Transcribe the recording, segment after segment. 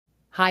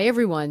Hi,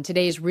 everyone.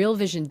 Today's Real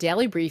Vision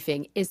Daily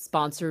Briefing is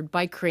sponsored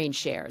by Crane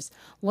Shares.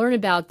 Learn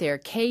about their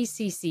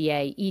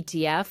KCCA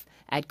ETF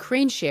at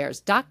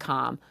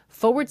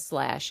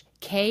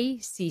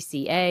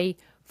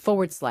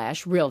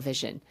craneshares.com/KCCA/Real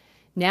Vision.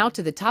 Now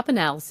to the top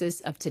analysis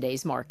of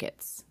today's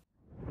markets.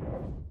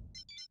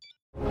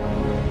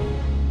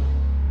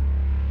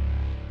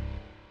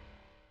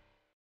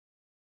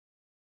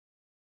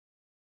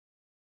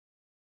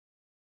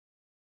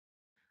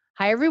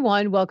 Hi,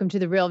 everyone. Welcome to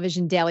the Real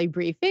Vision Daily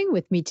Briefing.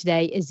 With me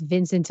today is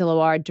Vincent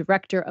Deluard,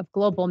 Director of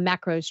Global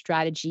Macro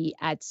Strategy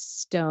at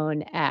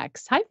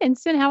StoneX. Hi,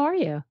 Vincent. How are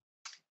you?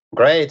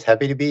 Great.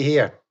 Happy to be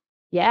here.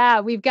 Yeah,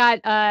 we've got,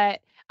 I'm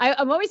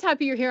always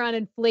happy you're here on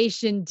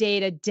inflation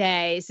data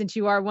day, since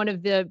you are one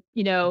of the,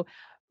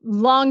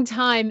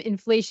 longtime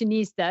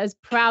inflationistas.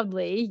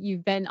 Proudly,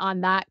 you've been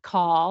on that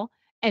call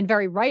and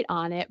very right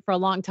on it for a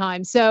long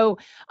time. So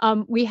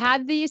we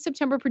had the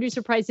September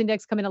producer price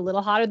index come in a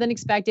little hotter than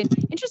expected.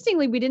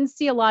 Interestingly, we didn't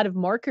see a lot of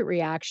market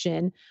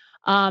reaction.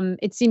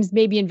 It seems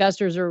maybe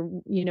investors are,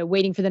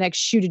 waiting for the next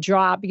shoe to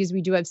drop because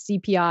we do have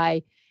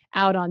CPI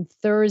out on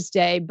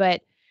Thursday.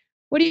 But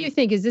what do you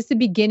think? Is this the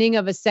beginning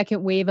of a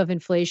second wave of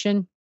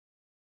inflation?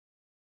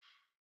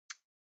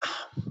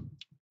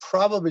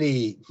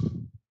 Probably.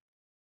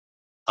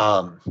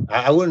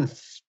 I wouldn't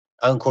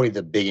call it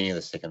the beginning of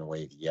the second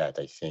wave yet.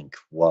 I think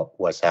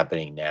what's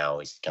happening now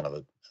is kind of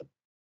a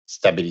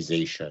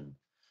stabilization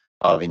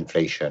of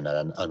inflation at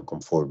an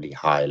uncomfortably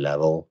high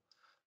level.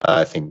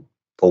 I think,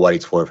 for what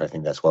it's worth, I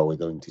think that's what we're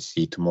going to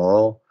see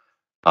tomorrow.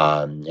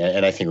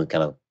 And I think we're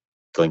kind of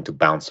going to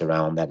bounce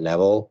around that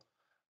level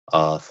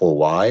for a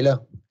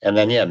while. And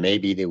then,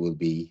 maybe there will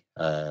be.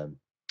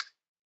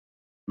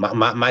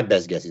 My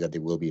best guess is that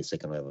there will be a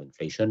second wave of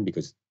inflation,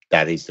 because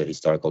that is the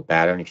historical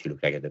pattern. If you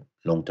look at the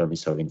long-term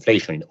history of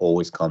inflation, it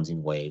always comes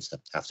in waves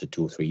after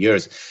 2 or 3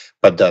 years.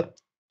 But the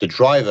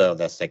driver of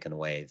that second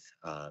wave,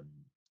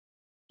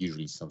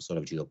 usually some sort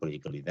of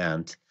geopolitical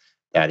event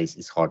that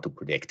is hard to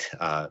predict.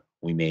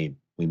 We may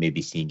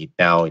be seeing it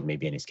now. It may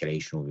be an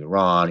escalation with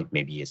Iran. It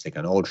may be a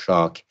second oil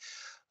shock.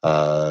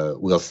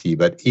 We'll see.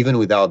 But even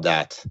without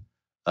that,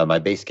 my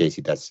base case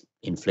is that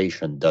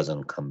inflation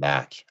doesn't come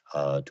back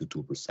to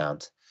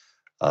 2%.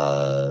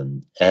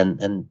 And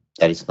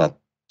that is not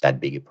that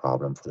big a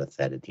problem for the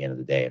Fed at the end of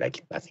the day.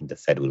 Like, I think the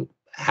Fed will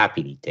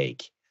happily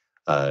take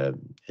a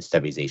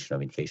stabilization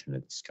of inflation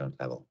at this current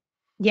level.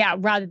 Yeah,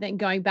 rather than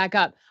going back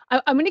up.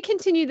 I'm going to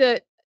continue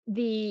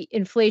the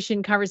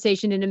inflation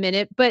conversation in a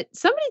minute, but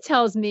somebody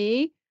tells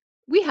me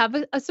we have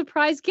a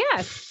surprise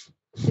guest.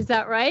 Is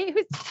that right?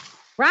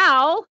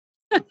 Raul.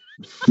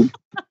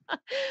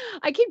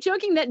 I keep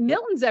joking that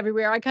Milton's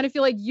everywhere. I kind of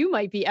feel like you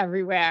might be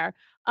everywhere.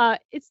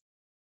 It's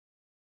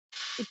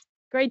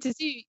great to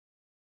see you.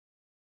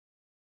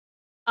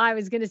 I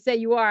was going to say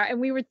you are, and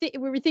we were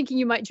thinking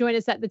you might join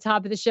us at the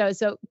top of the show.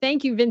 So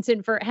thank you,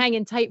 Vincent, for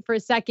hanging tight for a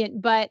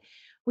second. But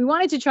we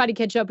wanted to try to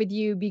catch up with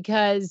you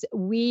because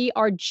we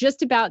are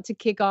just about to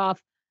kick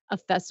off a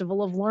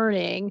festival of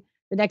learning,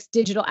 the next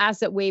digital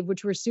asset wave,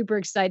 which we're super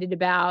excited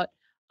about.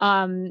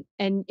 And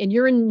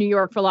you're in New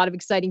York for a lot of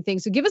exciting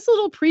things. So give us a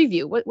little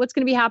preview. What's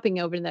going to be happening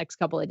over the next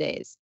couple of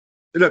days?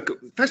 Look,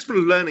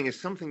 Festival of Learning is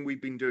something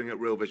we've been doing at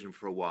Real Vision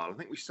for a while. I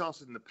think we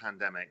started in the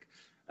pandemic.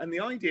 And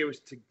the idea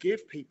is to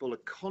give people a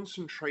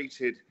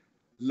concentrated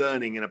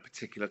learning in a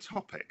particular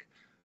topic.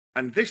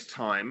 And this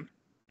time,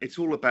 it's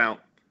all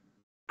about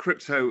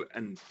crypto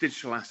and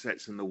digital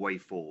assets and the way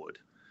forward.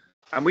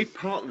 And we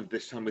partnered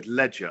this time with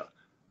Ledger,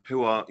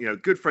 who are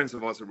good friends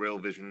of ours at Real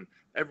Vision.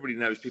 Everybody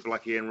knows people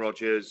like Ian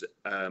Rogers,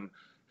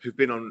 who've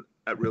been on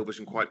at Real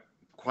Vision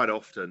quite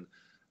often.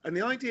 And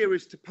the idea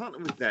is to partner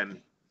with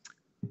them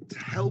to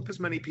help as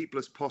many people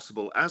as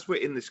possible as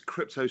we're in this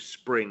crypto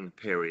spring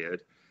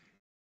period,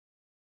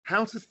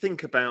 how to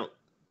think about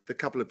the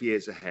couple of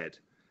years ahead,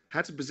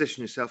 how to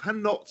position yourself, how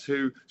not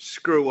to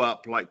screw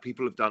up like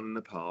people have done in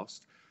the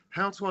past,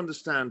 how to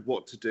understand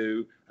what to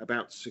do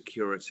about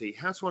security,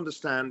 how to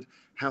understand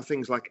how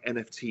things like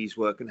NFTs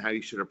work and how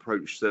you should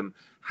approach them,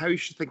 how you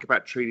should think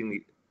about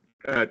trading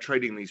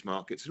these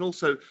markets, and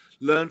also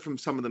learn from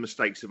some of the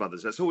mistakes of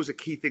others. That's always a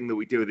key thing that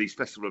we do with these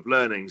Festival of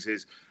Learnings,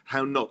 is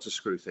how not to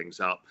screw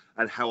things up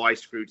and how I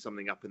screwed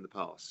something up in the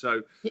past.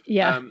 So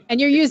and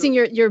you're using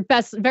your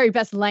very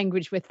best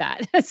language with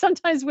that.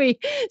 Sometimes we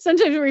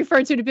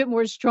refer to it a bit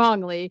more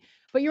strongly,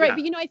 but you're right.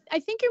 But I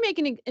think you're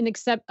making a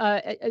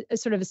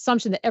sort of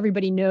assumption that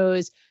everybody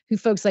knows who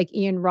folks like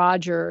Ian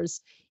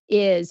Rogers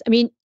is. I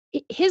mean,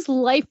 his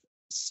life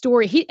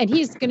story.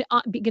 He's going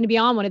to be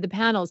on one of the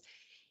panels.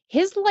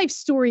 His life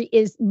story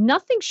is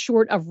nothing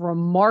short of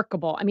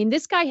remarkable. I mean,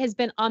 this guy has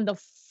been on the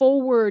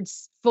forward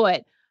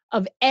foot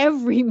of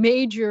every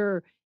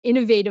major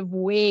innovative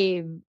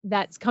wave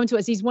that's come to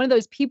us. He's one of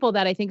those people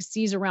that I think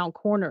sees around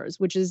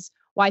corners, which is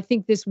why I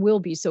think this will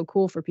be so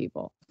cool for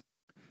people.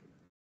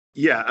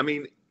 Yeah, I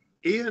mean,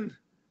 Ian,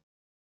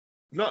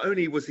 not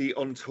only was he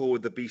on tour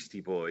with the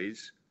Beastie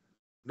Boys,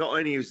 not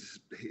only was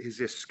he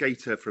a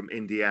skater from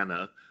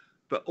Indiana,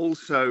 but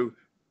also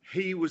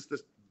he was the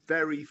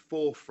very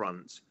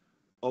forefront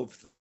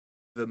of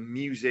the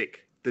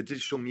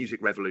digital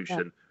music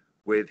revolution.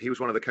 He was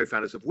one of the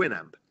co-founders of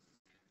Winamp,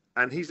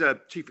 and he's a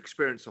chief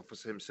experience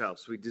officer himself.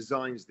 So he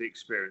designs the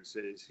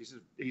experiences.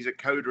 He's a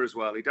coder as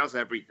well. He does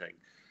everything.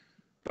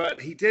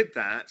 But he did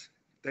that.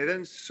 They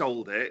then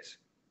sold it.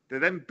 They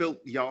then built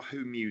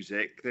Yahoo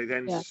Music. They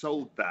then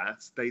sold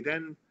that. They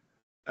then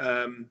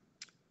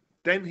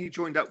he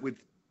joined up with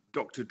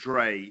Dr.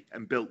 Dre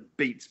and built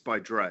Beats by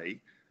Dre,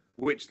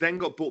 which then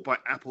got bought by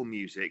Apple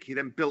Music. He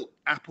then built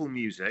Apple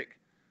Music.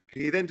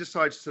 He then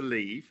decides to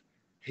leave.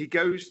 He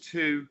goes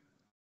to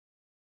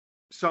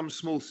some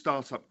small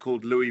startup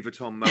called Louis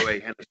Vuitton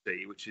Moet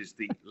Hennessy, which is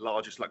the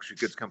largest luxury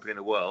goods company in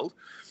the world.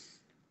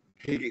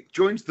 He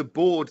joins the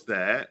board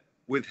there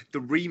with the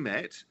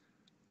remit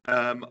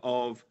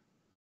of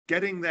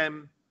getting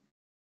them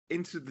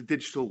into the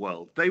digital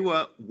world. They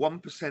were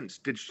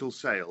 1% digital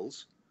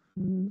sales,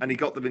 and he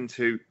got them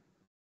into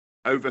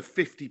over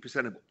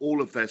 50% of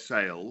all of their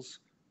sales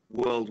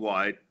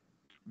worldwide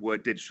were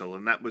digital.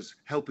 And that was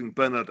helping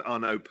Bernard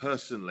Arnault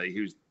personally,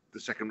 who's the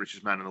second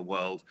richest man in the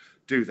world,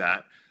 do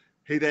that.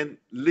 He then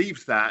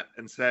leaves that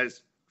and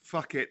says,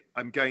 fuck it,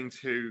 I'm going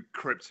to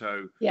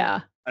crypto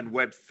and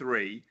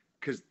Web3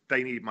 because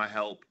they need my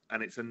help.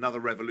 And it's another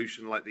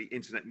revolution like the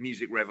internet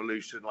music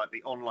revolution, like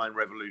the online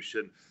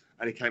revolution.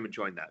 And he came and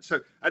joined that. So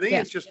I think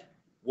it's just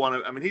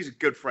he's a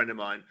good friend of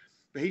mine,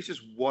 but he's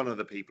just one of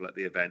the people at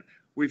the event.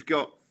 We've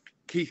got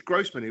Keith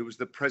Grossman, who was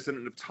the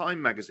president of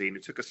Time magazine,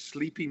 who took a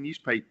sleepy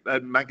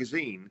newspaper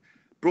magazine,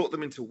 brought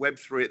them into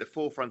Web3 at the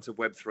forefront of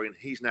Web3, and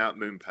he's now at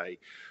MoonPay.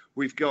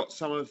 We've got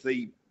some of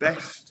the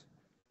best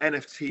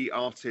NFT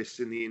artists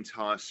in the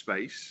entire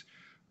space.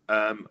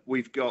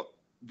 We've got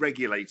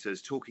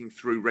regulators talking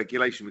through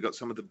regulation. We've got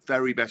some of the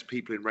very best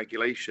people in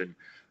regulation,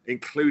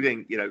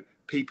 including,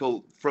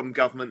 people from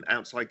government,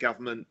 outside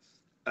government,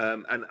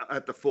 and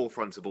at the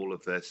forefront of all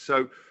of this.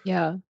 So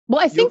well,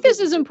 I think this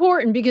is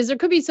important because there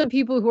could be some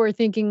people who are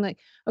thinking like,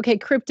 okay,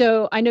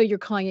 crypto, I know you're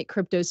calling it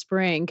crypto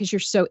spring because you're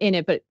so in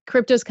it, but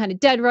crypto's kind of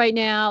dead right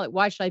now. Like,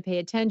 why should I pay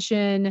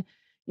attention?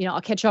 I'll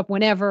catch up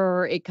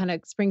whenever it kind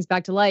of springs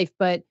back to life.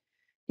 But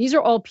these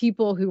are all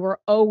people who are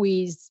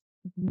always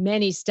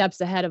many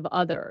steps ahead of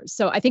others.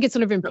 So I think it's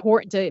sort of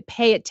important to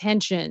pay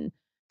attention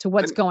to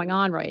what's going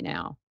on right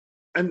now.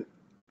 And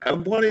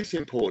what is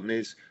important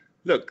is,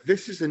 look,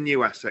 this is a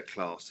new asset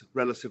class,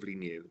 relatively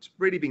new. It's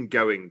really been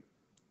going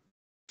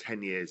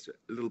 10 years,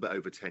 a little bit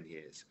over 10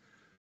 years.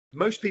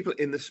 Most people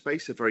in the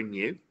space are very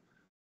new.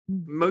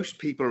 Most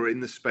people are in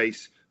the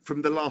space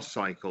from the last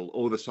cycle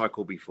or the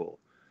cycle before.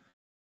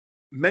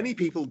 Many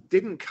people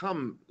didn't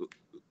come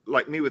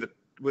like me with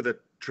a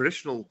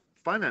traditional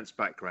finance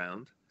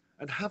background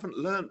and haven't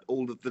learned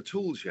all of the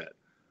tools yet.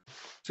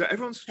 So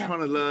everyone's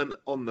trying to learn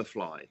on the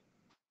fly.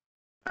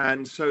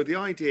 And so the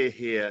idea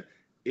here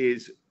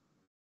is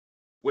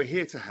we're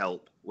here to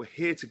help. We're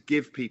here to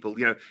give people,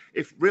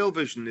 if Real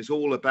Vision is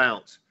all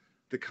about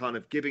the kind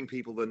of giving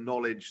people the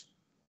knowledge,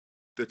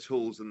 the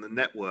tools and the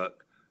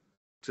network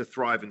to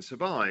thrive and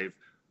survive,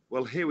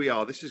 well, here we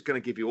are. This is going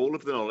to give you all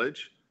of the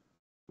knowledge.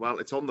 Well,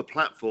 it's on the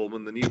platform,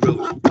 and the new Real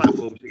Vision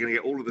platform, you're going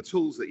to get all of the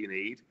tools that you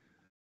need.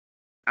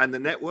 And the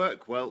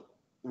network, well,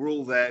 we're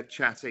all there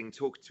chatting,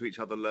 talking to each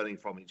other, learning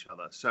from each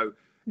other. So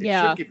it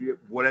should give you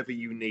whatever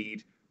you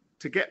need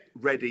to get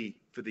ready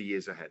for the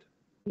years ahead.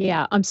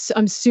 Yeah, I'm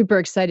super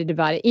excited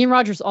about it. Ian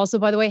Rogers also,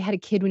 by the way, had a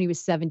kid when he was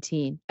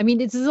 17. I mean,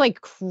 this is like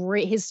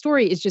great. His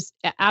story is just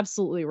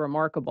absolutely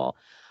remarkable.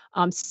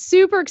 I'm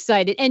super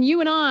excited. And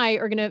you and I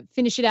are going to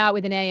finish it out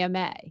with an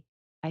AMA,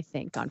 I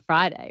think, on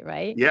Friday,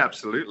 right? Yeah,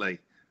 absolutely.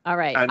 All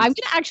right. I'm going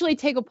to actually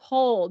take a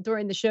poll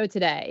during the show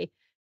today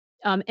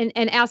and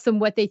ask them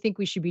what they think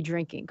we should be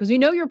drinking. Because we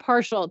know you're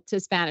partial to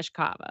Spanish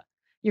cava.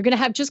 You're going to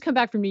have just come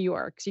back from New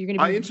York. So you're going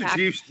to be I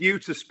introduced you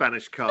to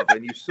Spanish cava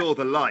and you saw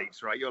the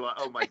lights, right? You're like,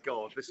 oh my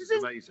God, this is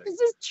amazing.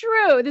 This is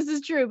true. This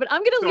is true. But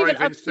I'm going to leave it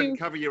Vincent, up to...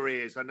 cover your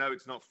ears. I know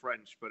it's not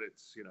French, but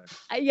it's,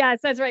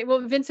 Yes, that's right. Well,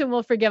 Vincent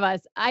will forgive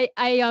us. I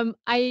am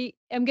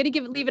going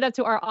to leave it up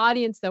to our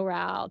audience, though,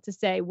 Raul, to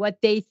say what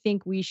they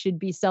think we should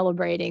be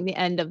celebrating the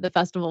end of the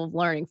Festival of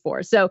Learning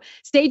for. So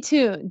stay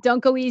tuned. Don't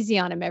go easy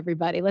on them,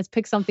 everybody. Let's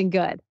pick something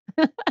good.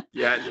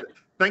 Yeah.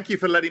 Thank you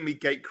for letting me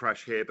gate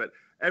crash here. But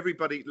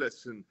everybody,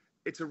 listen,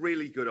 it's a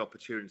really good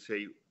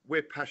opportunity.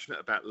 We're passionate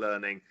about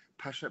learning,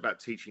 passionate about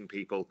teaching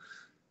people.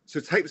 So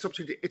take this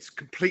opportunity. It's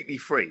completely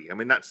free. I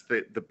mean, that's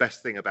the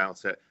best thing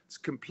about it. It's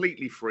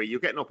completely free. You'll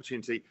get an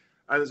opportunity.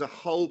 And there's a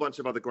whole bunch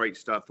of other great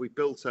stuff. We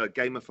built a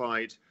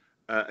gamified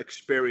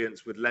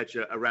experience with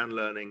Ledger around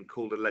learning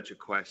called a Ledger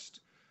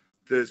Quest.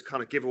 There's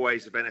kind of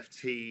giveaways of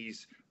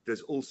NFTs.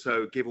 There's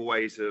also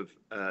giveaways of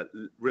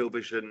Real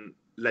Vision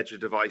Ledger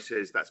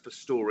devices. That's for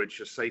storage,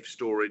 a safe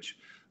storage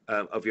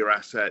of your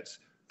assets.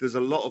 There's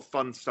a lot of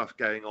fun stuff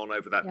going on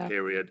over that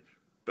period.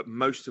 But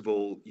most of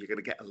all, you're going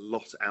to get a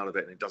lot out of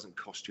it, and it doesn't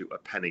cost you a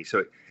penny.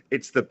 So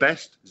it's the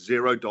best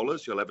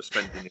 $0 you'll ever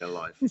spend in your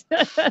life.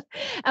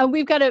 And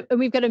we've got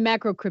a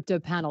macro crypto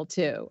panel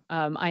too.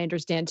 I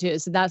understand too.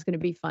 So that's going to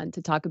be fun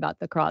to talk about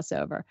the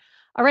crossover.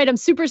 All right, I'm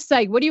super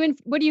psyched. What are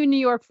you in New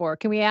York for?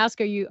 Can we ask?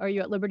 Are you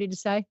at liberty to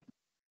say?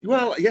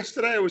 Well,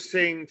 yesterday I was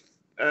seeing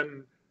a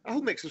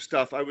whole mix of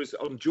stuff. I was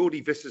on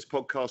Jordi Visser's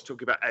podcast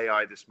talking about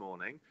AI this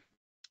morning.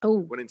 Oh,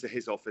 Went into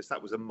his office.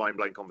 That was a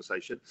mind-blowing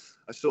conversation.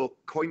 I saw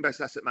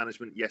Coinbase Asset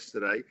Management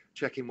yesterday,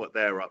 checking what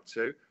they're up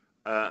to.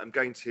 I'm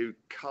going to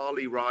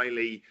Carly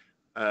Riley,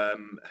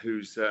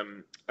 who's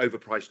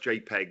overpriced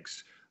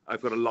JPEGs.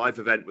 I've got a live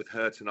event with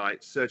her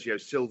tonight. Sergio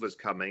Silva's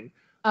coming.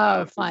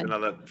 fun.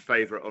 Another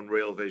favorite on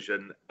Real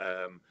Vision,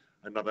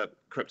 another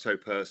crypto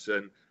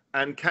person,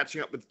 and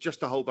catching up with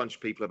just a whole bunch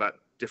of people about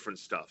different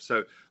stuff.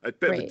 So a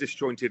bit of a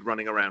disjointed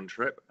running around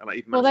trip. And I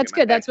even that's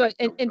good. That's what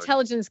filmed,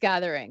 intelligence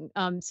gathering.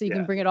 So you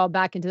can Yeah. bring it all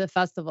back into the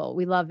festival.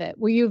 We love it.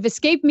 Well, you've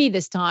escaped me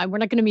this time. We're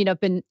not going to meet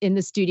up in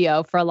the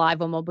studio for a live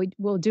one.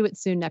 We'll do it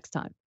soon next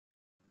time.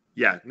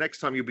 Yeah, next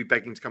time you'll be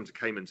begging to come to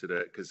Cayman to do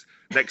it, because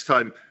next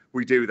time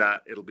we do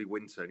that, it'll be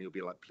winter, and you'll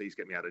be like, "Please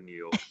get me out of New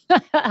York."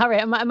 All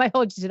right, I might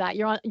hold you to that.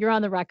 You're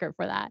on the record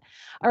for that.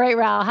 All right,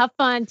 Raul, have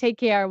fun. Take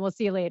care, and we'll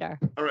see you later.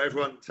 All right,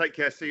 everyone, take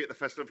care. See you at the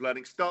Festival of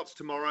Learning. Starts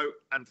tomorrow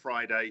and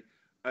Friday.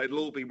 It'll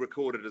all be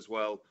recorded as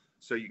well,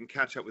 so you can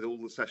catch up with all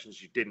the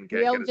sessions you didn't get.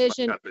 Real get as much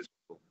Vision, out of it as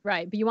possible.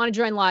 right? But you want to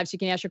join live, so you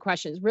can ask your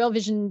questions.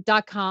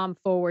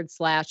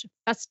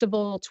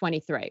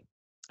 realvision.com/festival23.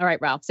 All right,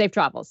 Raul, safe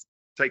travels.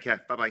 Take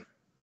care. Bye-bye.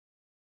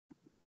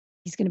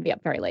 He's going to be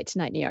up very late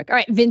tonight in New York. All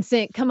right,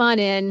 Vincent, come on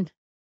in.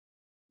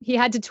 He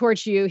had to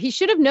torch you. He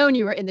should have known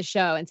you were in the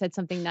show and said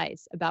something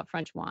nice about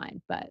French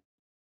wine, but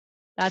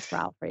that's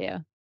Raul for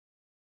you.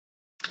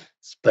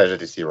 It's a pleasure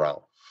to see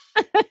Raul.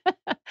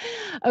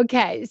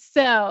 Okay,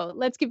 so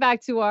let's get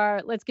back to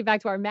our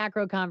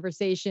macro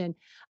conversation.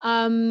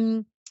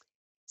 So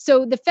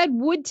the Fed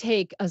would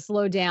accept a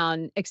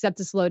slowdown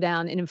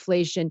in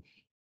inflation.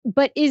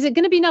 But is it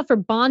going to be enough for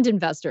bond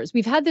investors?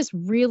 We've had this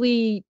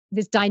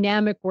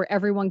dynamic where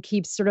everyone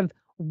keeps sort of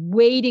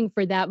waiting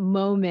for that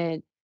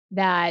moment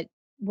that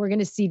we're going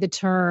to see the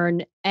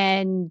turn,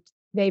 and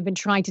they've been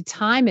trying to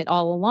time it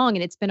all along,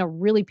 and it's been a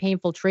really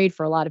painful trade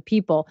for a lot of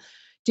people.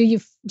 Do you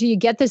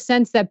get the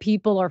sense that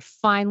people are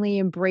finally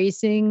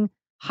embracing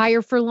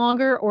higher for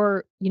longer,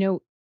 or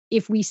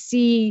if we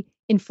see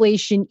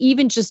inflation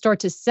even just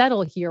start to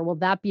settle here, will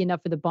that be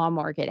enough for the bond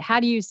market? How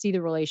do you see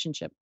the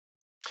relationship?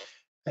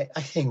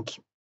 I think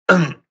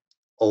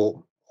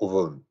over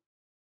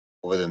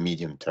the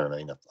medium term, I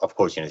mean, of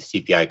course, the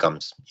CPI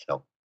comes,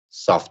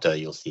 softer,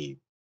 you'll see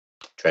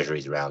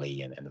treasuries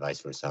rally and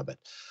vice versa. But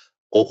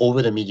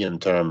over the medium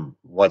term,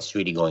 what's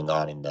really going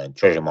on in the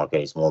treasury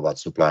market is more about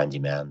supply and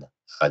demand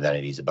than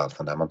it is about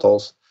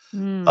fundamentals,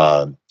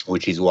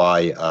 which is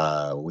why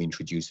we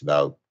introduced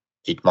about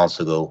 8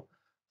 months ago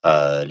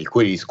a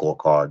liquidity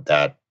scorecard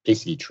that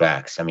basically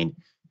tracks. I mean,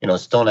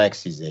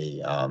 StoneX is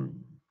a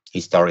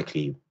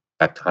historically,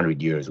 back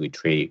 100 years, we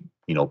trade,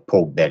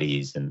 pork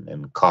bellies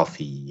and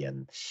coffee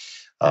and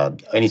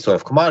any sort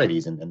of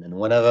commodities. And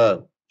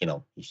whenever,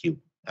 if you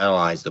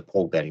analyze the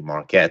pork belly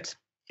market,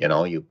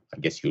 I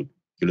guess you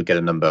look at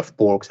the number of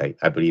porks.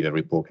 I believe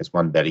every pork has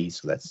one belly,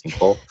 so that's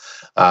simple.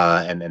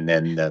 And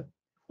then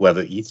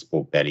whoever eats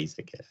pork bellies,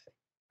 like,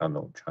 I don't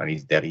know,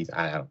 Chinese delis,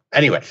 I don't know.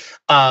 Anyway,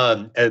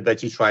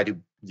 but you try to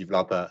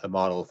develop a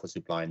model for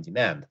supply and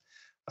demand.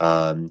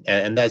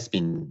 And that's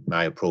been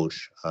my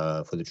approach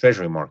for the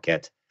treasury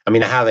market. I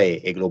mean, I have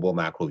a global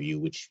macro view,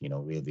 which,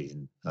 Real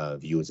Vision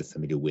viewers are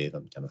familiar with.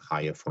 I'm kind of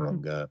higher for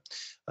longer,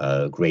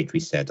 great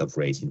reset of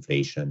rates,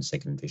 inflation,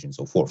 second inflation, and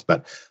so forth.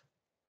 But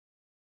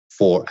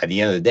at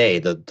the end of the day,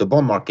 the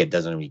bond market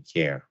doesn't really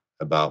care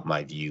about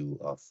my view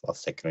of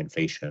secular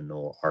inflation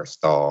or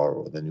R-star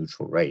or the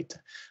neutral rate.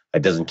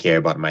 It doesn't care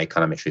about my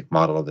econometric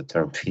model of the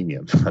term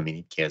premium. I mean,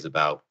 it cares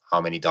about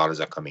how many dollars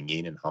are coming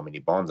in and how many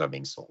bonds are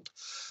being sold.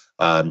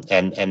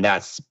 And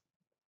that's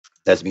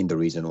been the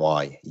reason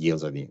why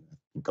yields are being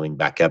coming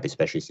back up,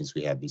 especially since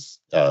we had this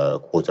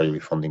quarterly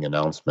refunding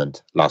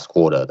announcement last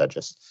quarter that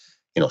just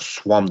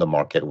swarmed the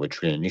market with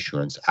trillion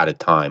issuance at a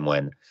time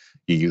when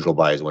your usual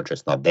buyers were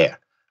just not there.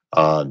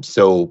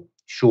 So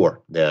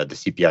sure, the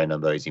CPI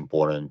number is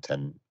important,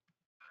 and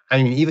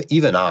I mean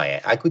even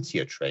I could see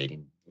a trade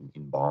in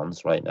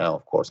bonds right now.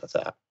 Of course,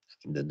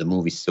 the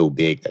move is so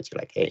big that you're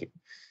like, hey,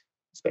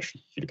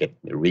 especially you get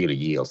the real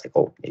yields, like,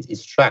 oh,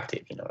 it's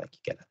attractive, like you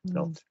get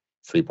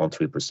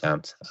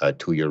 3.3%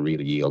 2-year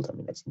real yield. I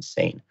mean, that's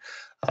insane.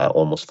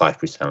 Almost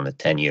 5% on the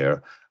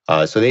 10-year.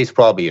 So there's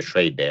probably a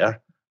trade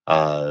there.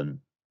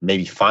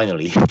 Maybe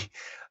finally,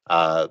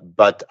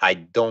 but I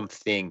don't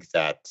think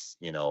that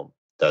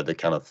the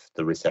kind of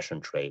the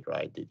recession trade,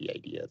 right? The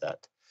idea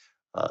that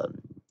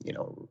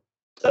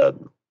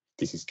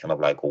this is kind of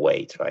like a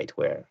weight, right?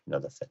 Where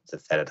the Fed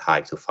had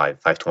hiked to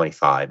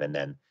 525, and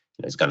then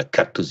it's going to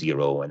cut to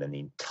zero, and then the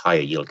entire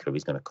yield curve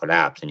is going to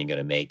collapse, and you're going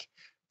to make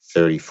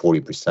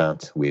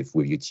 30-40% with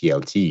your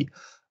TLT.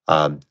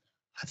 I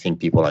think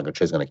people are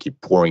just going to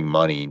keep pouring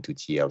money into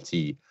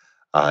TLT,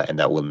 and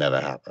that will never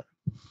happen.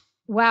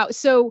 Wow.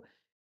 So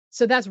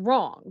So that's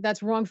wrong.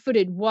 That's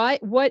wrong-footed. Why?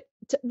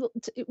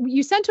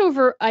 You sent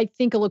over, I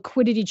think, a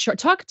liquidity chart.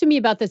 Talk to me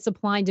about the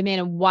supply and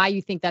demand and why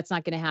you think that's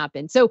not going to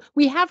happen. So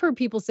we have heard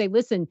people say,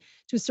 listen,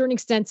 to a certain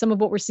extent, some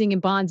of what we're seeing in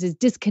bonds is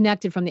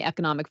disconnected from the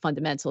economic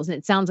fundamentals. And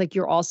it sounds like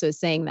you're also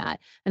saying that.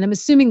 And I'm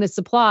assuming the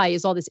supply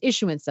is all this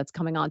issuance that's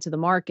coming onto the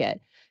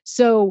market.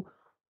 So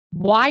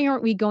why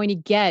aren't we going to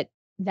get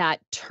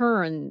that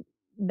turn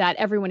that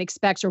everyone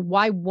expects, or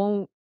why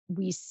won't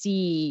we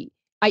see?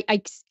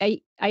 I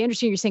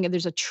understand you're saying that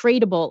there's a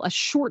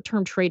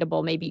short-term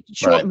tradable, maybe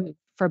short Right. move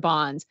for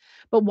bonds,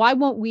 but why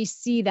won't we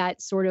see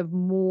that sort of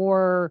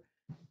more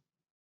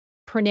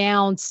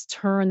pronounced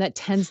turn that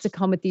tends to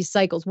come with these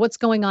cycles? What's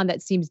going on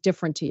that seems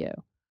different to you?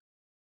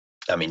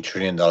 I mean, $1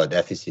 trillion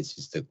deficits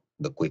is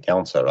the quick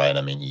answer, right?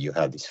 I mean, you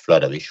have this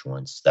flood of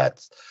issuance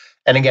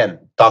and again,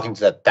 talking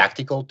to that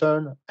tactical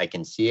turn, I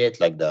can see it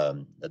like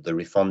the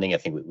refunding. I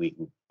think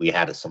we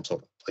had some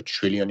sort of $1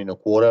 trillion in a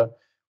quarter.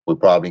 We're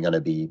probably going to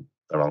be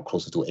around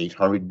closer to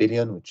 800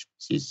 billion, which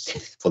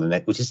is for the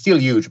next, which is still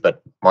huge,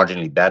 but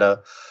marginally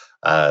better.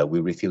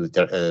 We refill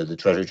the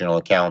Treasury General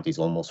account is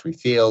almost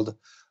refilled.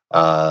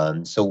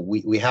 So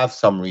we have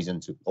some reason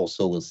to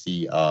also we'll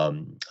see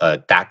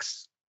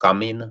tax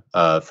come in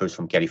first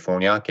from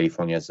California.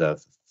 California's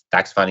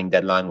tax filing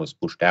deadline was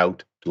pushed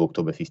out to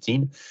October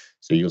 15.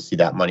 So you'll see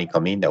that money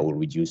come in that will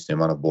reduce the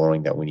amount of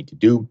borrowing that we need to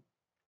do.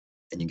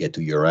 And you get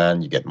to year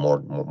end, you get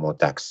more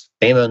tax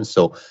payments.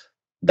 So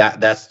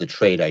that's the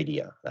trade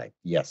idea. Like,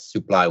 yes,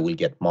 supply will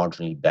get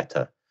marginally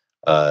better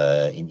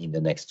in the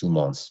next 2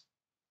 months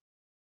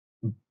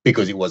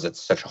because it was at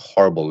such a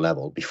horrible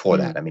level before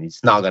that. I mean,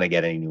 it's not going to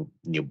get any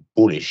new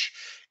bullish.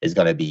 It's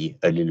going to be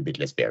a little bit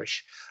less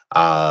bearish.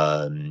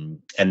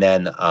 And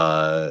then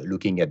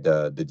looking at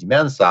the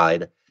demand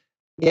side,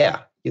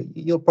 yeah,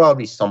 you'll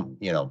probably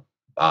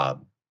I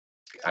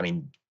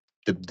mean,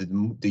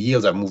 the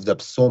yields have moved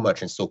up so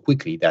much and so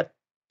quickly that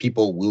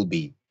people will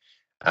be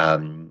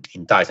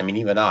enticed. I mean,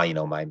 even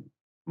now,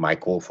 my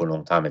call for a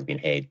long time has been,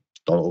 hey,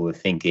 don't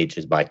overthink it.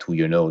 Just buy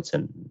 2-year notes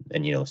and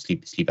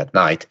sleep at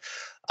night.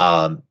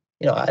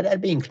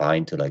 I'd be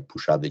inclined to like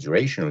push out the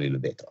duration a little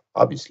bit,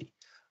 obviously.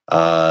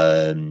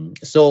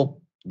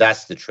 So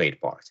that's the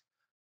trade part.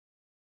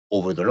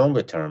 Over the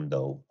longer term,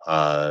 though,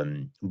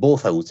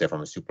 both I would say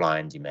from a supply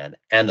and demand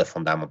and a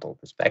fundamental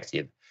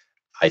perspective,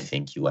 I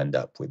think you end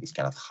up with these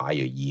kind of higher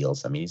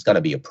yields. I mean, it's going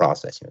to be a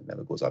process. It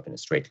never goes up in a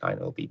straight line.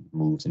 There'll be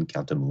moves and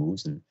counter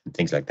moves and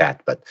things like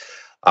that. But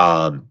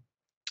I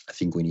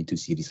think we need to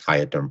see these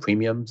higher term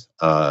premiums.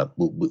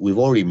 We've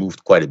already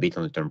moved quite a bit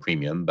on the term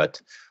premium,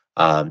 but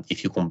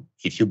if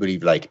you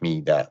believe like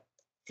me that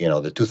the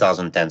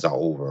 2010s are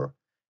over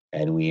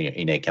and we're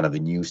in a kind of a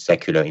new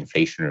secular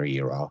inflationary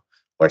era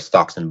where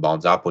stocks and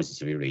bonds are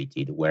positively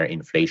rated, where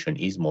inflation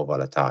is more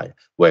volatile,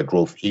 where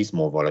growth is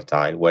more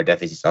volatile, where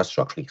deficits are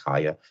structurally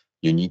higher,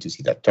 you need to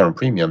see that term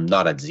premium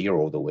not at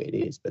zero the way it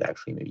is, but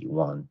actually maybe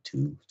 1%,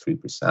 2%,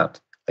 3%,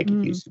 like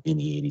it used to be in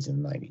the 80s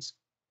and 90s.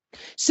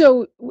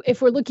 So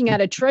if we're looking at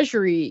the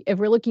treasury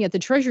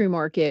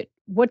market,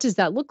 what does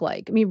that look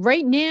like? I mean,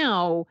 right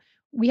now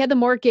we had the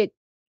market,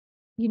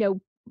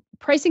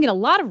 pricing in a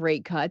lot of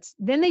rate cuts,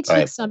 then they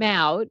took some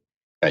out.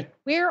 Right.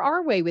 Where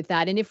are we with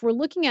that? And if we're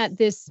looking at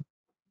this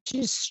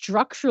just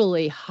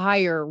structurally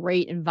higher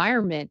rate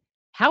environment,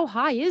 how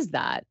high is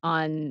that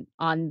on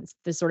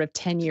the sort of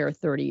 10-year,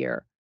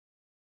 30-year?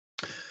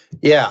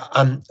 Yeah,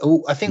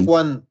 I think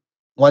one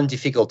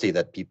difficulty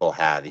that people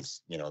have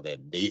is,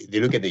 they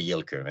look at the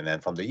yield curve, and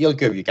then from the yield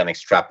curve you can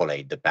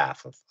extrapolate the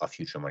path of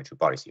future monetary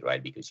policy,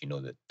 right? Because you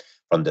know that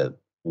from the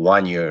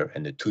 1 year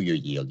and the 2-year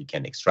yield, you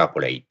can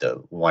extrapolate the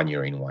 1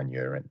 year in 1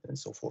 year and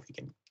so forth. You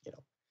can,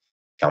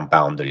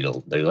 compound the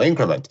little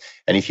increment.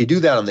 And if you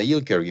do that on the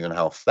yield curve, given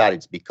how flat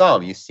it's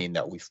become, you've seen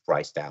that we've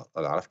priced out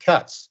a lot of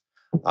cuts.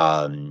 We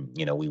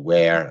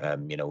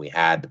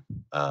had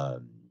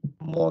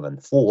more than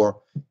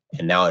 4,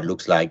 and now it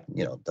looks like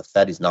the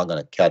Fed is not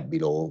going to cut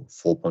below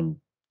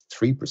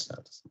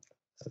 4.3%.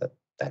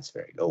 That's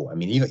very low. I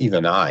mean,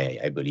 even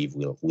I believe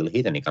we'll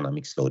hit an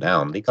economic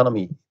slowdown. The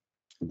economy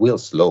will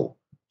slow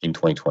in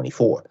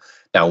 2024.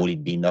 Now, will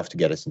it be enough to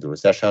get us into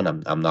recession?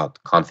 I'm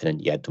not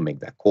confident yet to make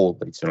that call,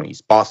 but it certainly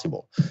is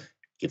possible.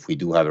 If we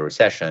do have a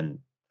recession,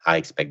 I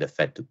expect the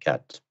Fed to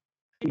cut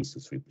at least to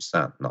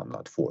 3%,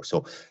 not 4.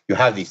 So you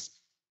have this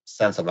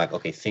sense of like,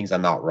 okay, things are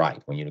not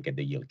right when you look at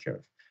the yield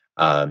curve.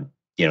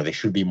 There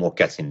should be more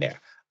cuts in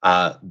there.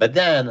 But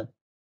then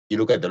you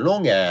look at the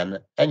long end,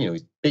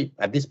 and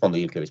at this point the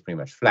yield curve is pretty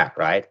much flat,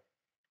 right?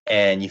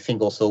 And you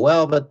think also,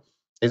 well, but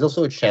there's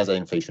also a chance that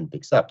inflation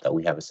picks up, that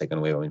we have a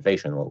second wave of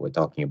inflation, what we're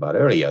talking about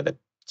earlier, that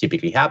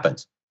typically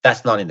happens.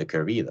 That's not in the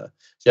curve either.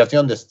 So you have to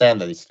understand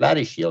that this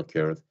flattish yield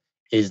curve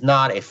is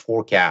not a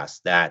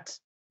forecast that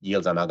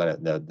yields are not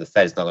going to, the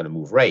Fed is not going to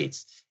move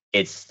rates.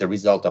 It's the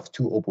result of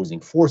two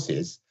opposing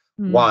forces.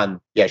 One,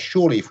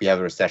 surely if we have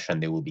a recession,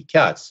 there will be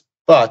cuts.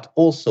 But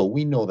also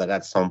we know that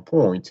at some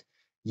point,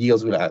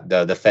 yields will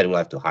the Fed will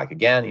have to hike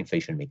again,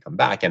 inflation may come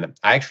back. And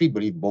I actually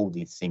believe both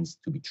these things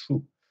to be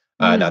true.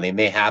 Now they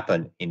may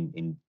happen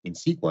in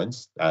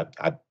sequence.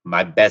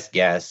 My best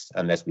guess,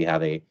 unless we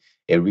have a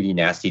really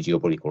nasty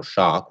geopolitical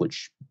shock,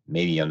 which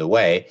may be on the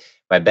way,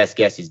 my best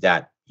guess is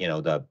that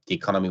the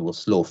economy will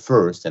slow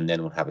first, and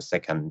then we'll have a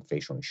second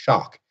inflationary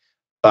shock.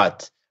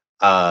 But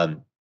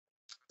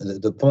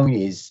the point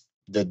is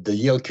that the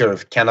yield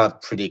curve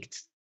cannot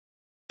predict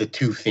the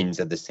two things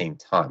at the same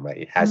time, right?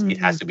 It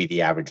has to be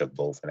the average of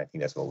both, and I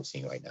think that's what we're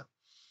seeing right now.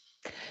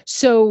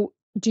 So,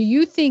 do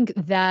you think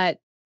that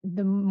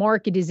the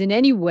market is in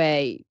any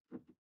way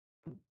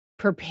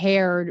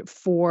prepared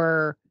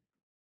for,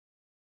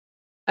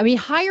 I mean,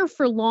 higher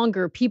for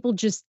longer? People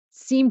just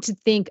seem to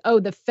think, oh,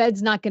 the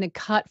Fed's not going to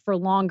cut for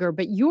longer,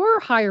 but your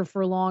higher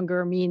for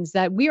longer means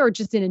that we are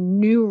just in a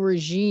new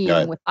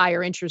regime with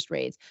higher interest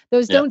rates.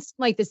 Those don't seem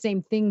like the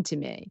same thing to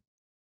me.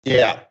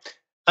 Yeah.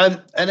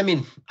 And I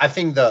mean, I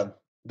think the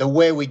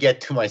way we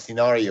get to my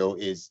scenario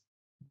is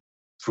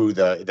through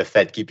the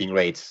Fed keeping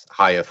rates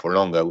higher for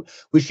longer,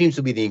 which seems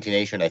to be the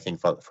inclination, I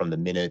think, from the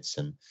minutes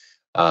and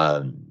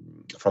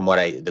from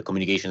the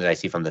communication that I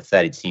see from the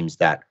Fed. It seems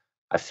that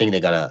I think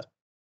they're gonna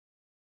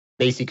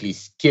basically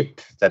skip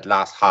that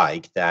last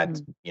hike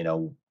that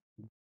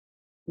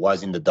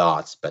was in the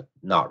dots, but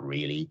not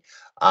really,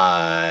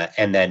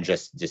 and then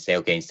just say,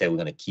 okay, instead we're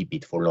gonna keep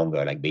it for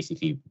longer, like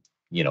basically.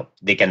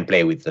 They can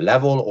play with the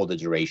level or the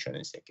duration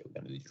and say, okay, we're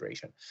going to do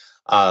duration.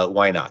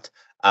 Why not?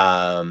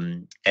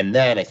 And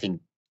then I think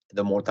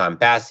the more time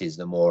passes,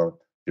 the more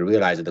you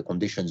realize that the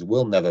conditions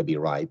will never be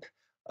ripe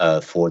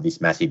for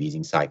these massive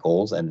easing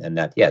cycles. And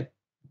that,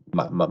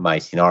 my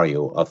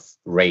scenario of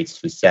rates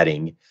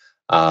resetting,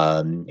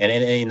 and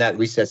in that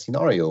reset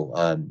scenario,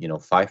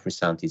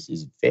 5%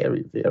 is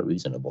very, very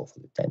reasonable for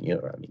the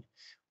 10-year. I mean,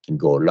 it can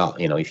go a lot.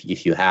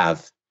 If you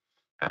have,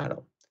 I don't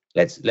know,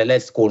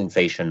 let's call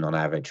inflation on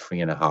average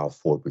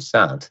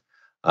 3.5%,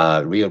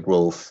 4%. Real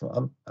growth,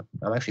 I'm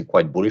actually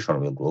quite bullish on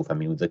real growth. I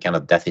mean, with the kind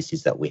of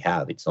deficits that we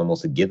have, it's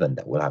almost a given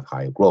that we'll have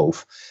higher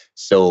growth.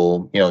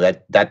 So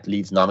that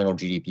leaves nominal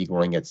GDP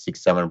growing at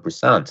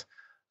 6-7%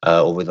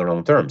 over the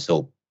long term.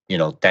 So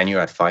 10-year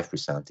at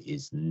 5%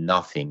 is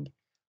nothing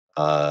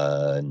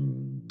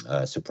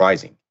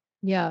surprising.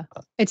 Yeah,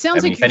 it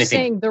sounds like you're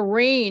saying the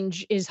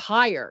range is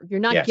higher. You're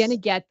not going to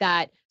get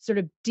that sort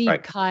of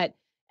deep cut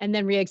and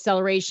then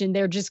reacceleration.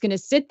 They're just going to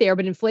sit there,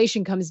 but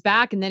inflation comes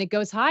back and then it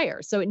goes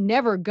higher. So it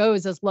never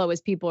goes as low as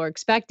people are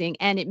expecting.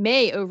 And it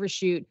may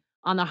overshoot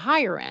on the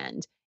higher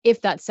end if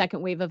that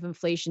second wave of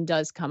inflation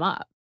does come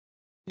up.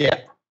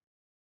 Yeah.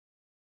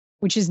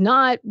 Which is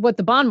not what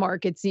the bond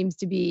market seems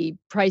to be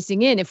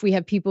pricing in if we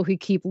have people who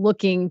keep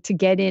looking to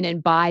get in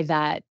and buy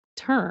that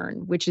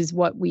turn, which is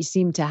what we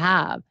seem to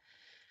have.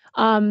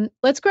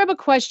 Let's grab a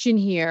question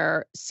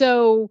here.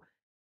 So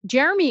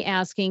Jeremy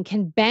asking,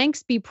 can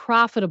banks be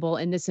profitable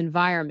in this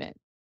environment?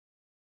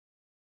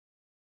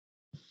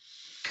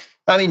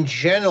 I mean,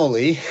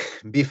 generally,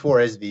 before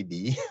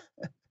SVB,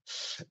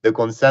 the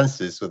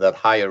consensus was that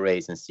higher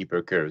rates and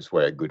steeper curves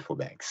were good for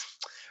banks,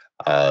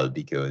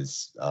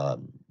 because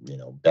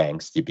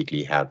banks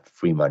typically have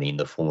free money in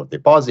the form of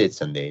deposits,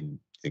 and they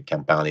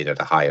compound it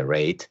at a higher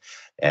rate.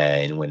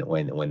 And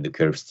when the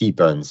curve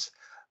steepens,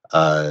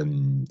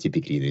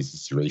 typically there's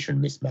this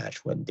duration mismatch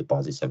when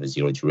deposits have a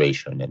zero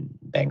duration and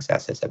banks'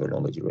 assets have a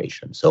longer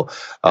duration. So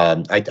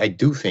I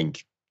do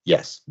think,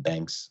 yes,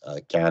 banks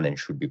can and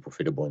should be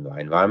profitable in the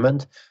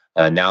environment.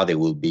 Now there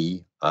will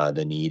be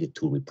the need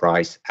to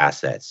reprice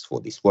assets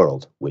for this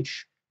world,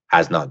 which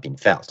has not been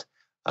felt.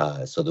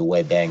 So the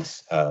way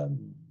banks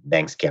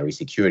carry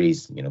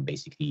securities,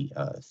 basically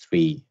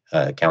three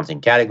accounting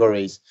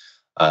categories: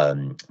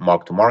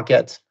 mark to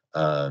market.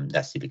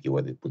 That's typically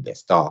where they put their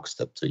stocks.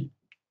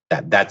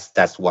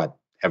 That's what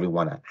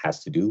everyone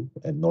has to do.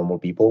 And normal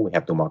people, we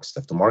have to mark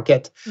stuff to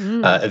market.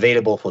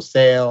 Available for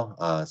sale.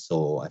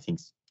 So I think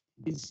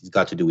it's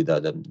got to do with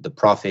the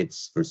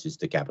profits versus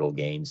the capital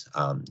gains.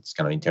 It's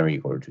kind of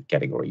intermediate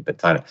category, but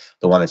kind of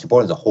the one that's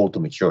important is the hold to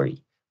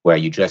maturity, where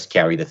you just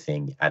carry the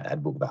thing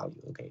at book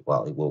value. Okay,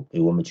 well, it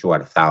will mature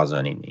at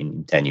 1,000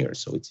 in 10 years,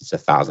 so it's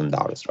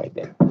 $1,000 right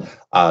there.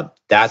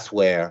 That's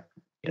where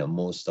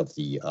most of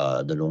the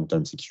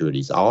long-term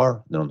securities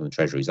are, the long-term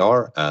treasuries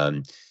are.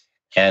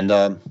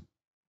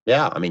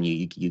 Yeah, I mean,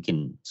 you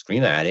can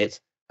scream at it.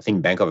 I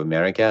think Bank of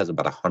America has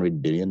about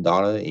 $100 billion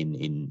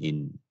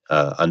in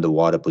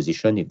underwater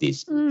position if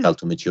these held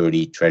to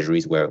maturity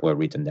treasuries were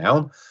written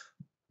down,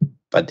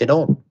 but they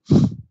don't.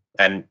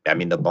 And I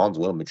mean, the bonds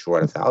will mature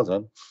at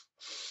 1,000.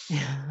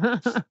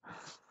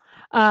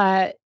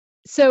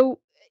 So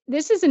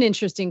this is an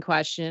interesting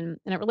question,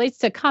 and it relates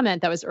to a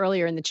comment that was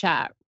earlier in the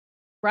chat.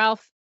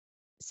 Ralph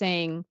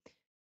saying,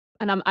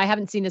 and I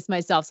haven't seen this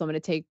myself, so I'm going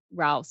to take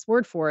Ralph's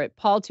word for it.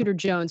 Paul Tudor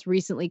Jones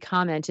recently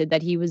commented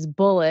that he was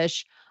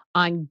bullish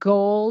on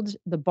gold,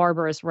 the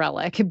barbarous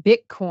relic,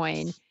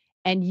 Bitcoin,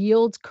 and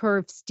yield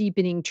curve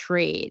steepening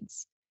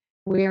trades.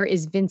 Where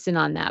is Vincent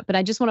on that? But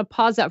I just want to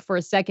pause that for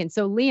a second.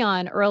 So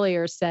Leon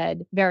earlier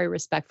said very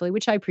respectfully,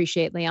 which I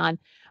appreciate, Leon,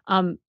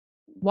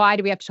 why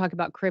do we have to talk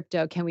about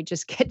crypto? Can we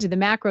just get to the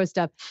macro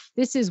stuff?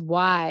 This is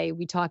why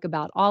we talk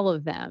about all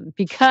of them,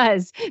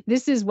 because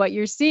this is what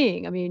you're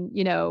seeing. I mean,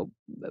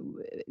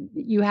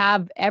 you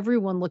have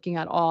everyone looking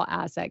at all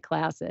asset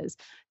classes.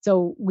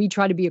 So we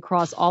try to be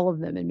across all of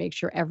them and make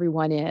sure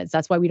everyone is.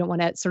 That's why we don't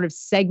want to sort of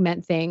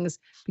segment things,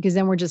 because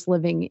then we're just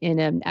living in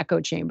an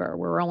echo chamber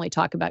where we're only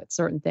talking about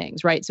certain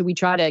things, right? So we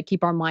try to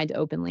keep our mind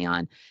openly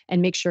on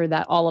and make sure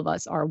that all of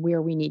us are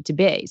where we need to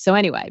be. So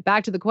anyway,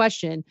 back to the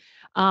question.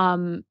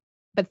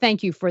 But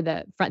thank you for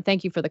the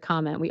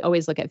comment. We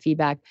always look at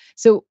feedback.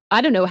 So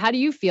I don't know, how do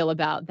you feel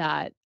about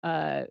that,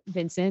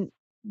 Vincent?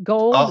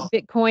 Gold,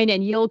 Bitcoin,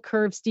 and yield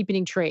curve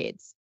steepening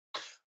trades.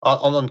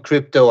 On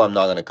crypto, I'm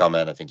not going to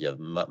comment. I think you have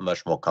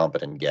much more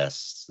competent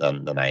guests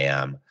than I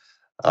am.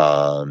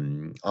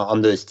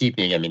 On the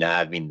steepening, I mean,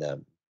 I've been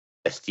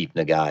a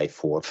steepener guy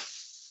for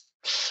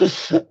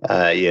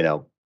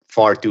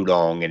far too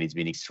long, and it's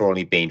been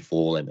extraordinarily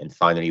painful. And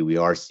finally, we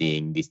are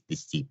seeing this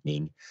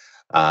steepening.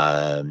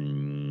 I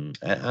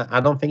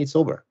don't think it's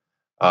over.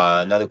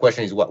 Now the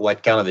question is,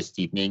 what kind of a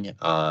steepening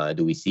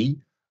do we see?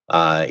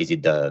 Is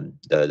it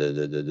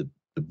the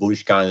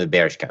bullish kind or the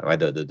bearish kind? Right.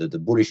 The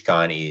bullish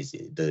kind is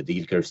the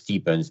yield curve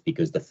steepens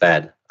because the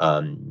Fed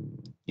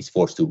is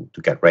forced to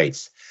cut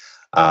rates.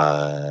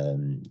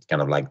 It's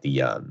kind of like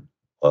the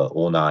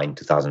 09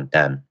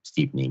 2010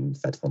 steepening.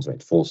 Fed funds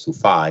rate falls to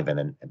 5,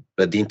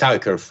 but the entire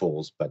curve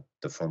falls, but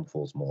the front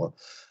falls more.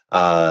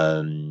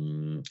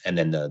 And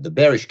then the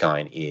bearish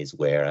kind is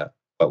where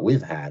what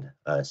we've had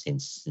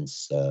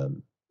since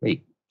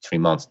maybe 3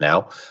 months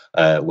now,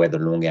 where the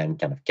long end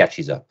kind of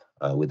catches up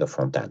with the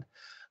front end.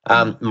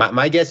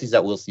 My guess is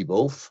that we'll see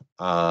both.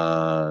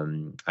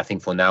 I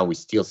think for now we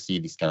still see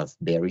this kind of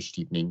bearish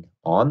steepening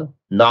on,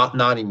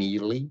 not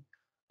immediately.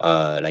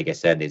 Like I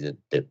said,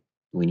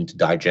 we need to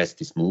digest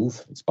this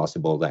move. It's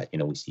possible that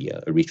we see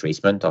a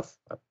retracement of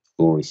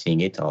we're already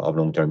seeing it of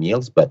long-term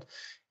yields, but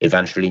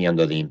eventually,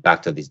 under the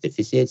impact of these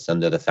deficits,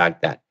 under the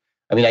fact that,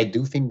 I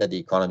do think that the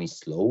economy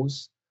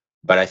slows,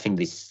 but I think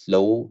this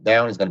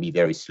slowdown is going to be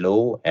very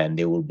slow, and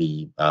there will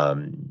be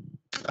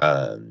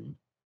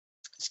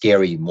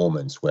scary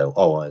moments where,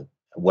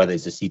 whether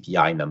it's the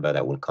CPI number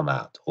that will come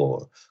out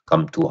or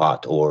come too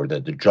hot, or the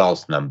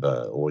jobs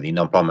number, or the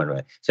unemployment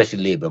rate,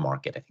 especially labor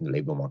market. I think the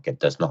labor market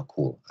does not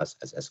cool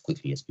as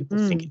quickly as people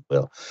think it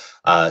will.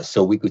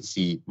 So we could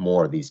see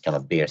more of these kind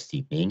of bear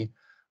steepening.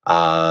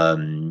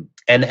 And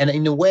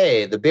in a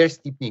way, the bear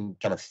steepening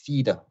kind of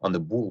feed on the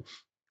bull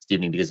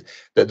steepening, because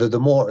the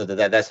more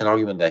that's an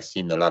argument that I've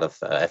seen a lot of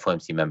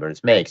FOMC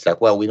members make. It's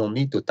like, well, we don't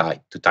need to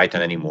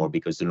tighten anymore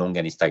because the long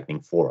end is tightening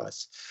for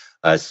us.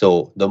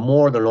 So the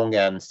more the long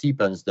end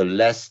steepens, the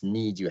less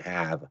need you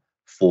have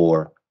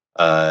for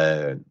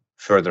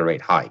further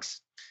rate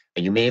hikes.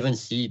 And you may even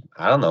see,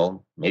 I don't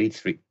know, maybe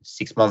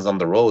 6 months on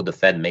the road, the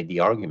Fed make the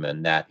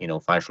argument that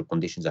financial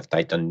conditions have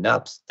tightened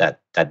up,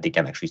 that they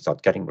can actually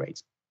start cutting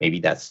rates. Maybe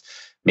that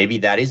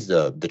is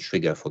the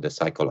trigger for the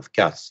cycle of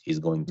cuts, is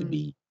going to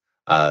be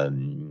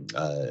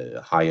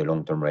higher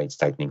long-term rates,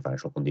 tightening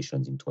financial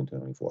conditions in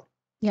 2024.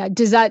 Yeah.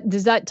 Does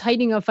that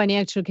tightening of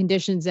financial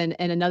conditions and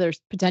another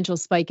potential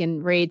spike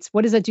in rates,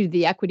 what does that do to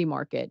the equity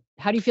market?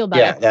 How do you feel about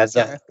it?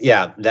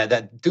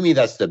 That to me,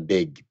 that's the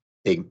big.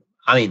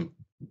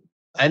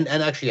 And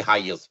actually high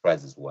yield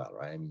spreads as well,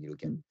 right? You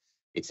look at,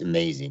 it's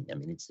amazing.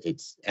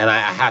 It's and I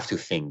have to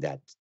think that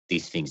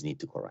these things need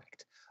to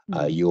correct.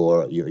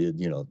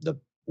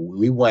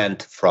 We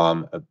went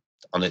from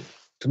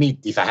to me,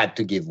 if I had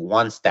to give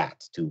one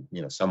stat to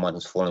someone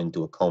who's fallen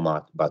into a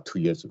coma about 2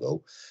 years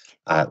ago,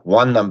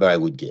 one number I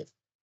would give: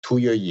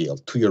 2-year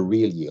yield, 2-year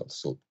real yield,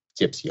 so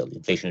TIPS yield,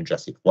 inflation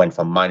adjusted, went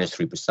from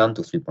 -3%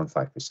 to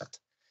 3.5%.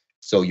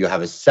 So you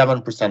have a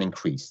 7%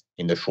 increase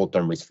in the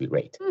short-term risk-free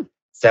rate.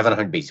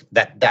 700 basis.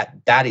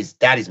 That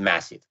is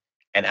massive.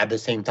 And at the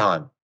same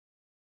time,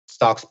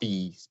 stocks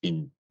PE has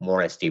been more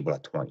or less stable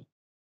at 20.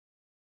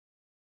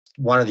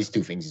 One of these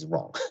two things is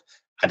wrong.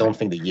 I don't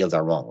think the yields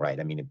are wrong, right?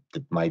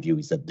 My view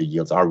is that the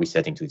yields are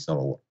resetting to its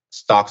normal world.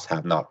 Stocks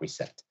have not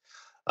reset.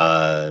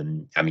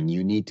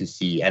 You need to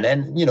see, and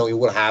then it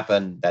will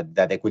happen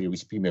that equity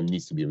risk premium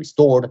needs to be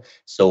restored.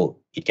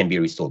 So it can be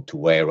restored to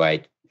where,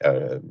 right?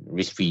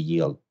 Risk-free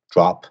yield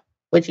drop,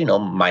 which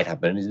might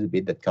happen a little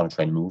bit, that kind of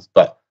trend move,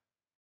 but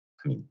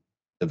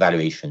the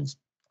valuations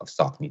of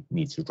stock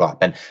needs to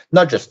drop, and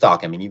not just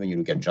stock. Even you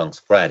look at junk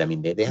spread.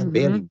 They have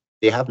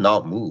they have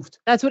not moved.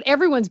 That's what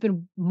everyone's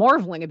been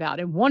marveling about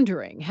and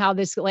wondering how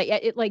this,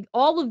 like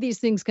all of these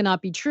things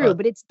cannot be true,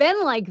 but it's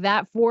been like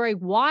that for a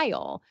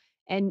while,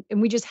 and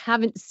we just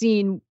haven't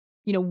seen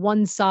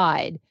one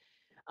side.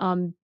 I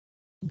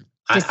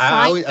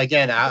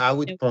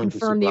would point to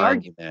supply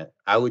and demand.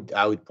 I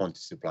would point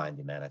to supply and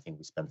demand. I think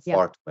we spend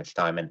far too much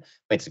time, and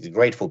it's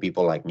great for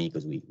people like me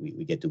because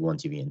we get to go on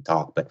TV and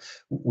talk, but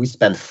we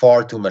spend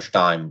far too much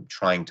time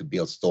trying to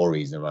build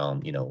stories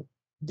around,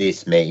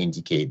 this may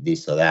indicate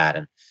this or that,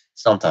 and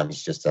sometimes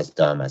it's just as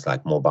dumb as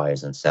like more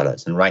buyers than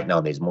sellers. And right now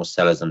there's more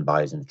sellers than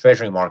buyers in the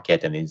treasury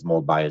market, and there's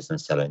more buyers than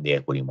sellers in the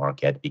equity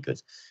market,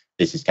 because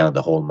this is kind of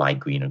the whole Mike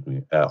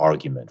Green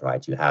argument,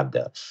 right? You have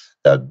the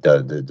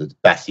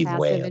passive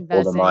way,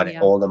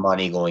 investing, all the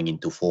money going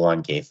into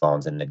 401k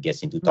funds, and that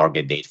gets into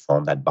target date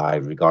fund that buy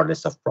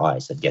regardless of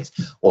price. That gets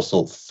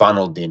also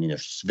funneled in a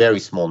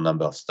very small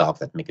number of stocks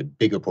that make a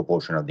bigger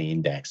proportion of the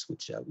index,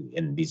 which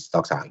and these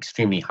stocks are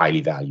extremely highly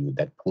valued.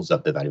 That pulls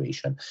up the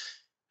valuation.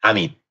 I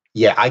mean,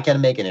 yeah, I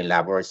can make an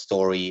elaborate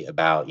story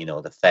about,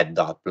 the Fed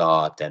dot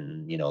plot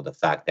and, the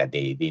fact that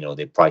they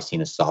price in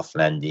a soft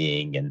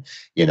landing and,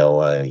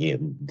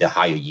 the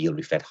higher yield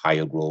reflect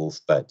higher growth,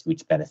 but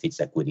which benefits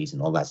equities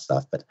and all that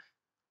stuff. But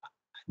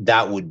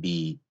that would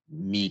be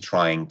me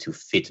trying to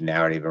fit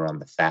narrative around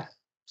the fact,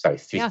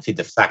 fit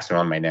the facts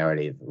around my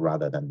narrative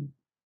rather than,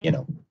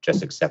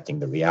 just accepting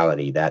the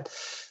reality that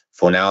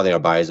for now they are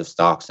buyers of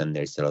stocks and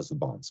they're sellers of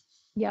bonds.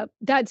 Yep,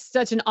 that's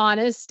such an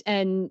honest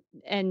and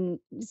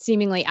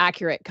seemingly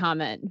accurate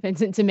comment,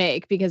 Vincent, to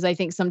make, because I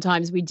think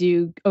sometimes we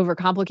do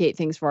overcomplicate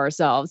things for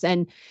ourselves.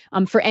 And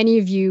for any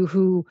of you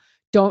who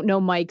don't know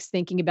Mike's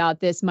thinking about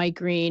this, Mike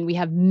Green, we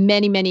have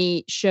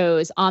many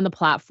shows on the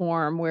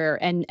platform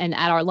where and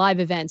at our live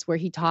events where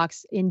he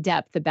talks in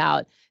depth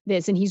about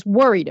this, and he's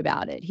worried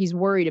about it. He's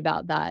worried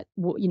about that,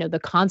 the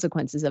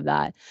consequences of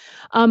that.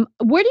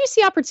 Where do you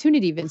see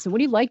opportunity, Vincent? What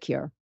do you like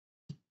here?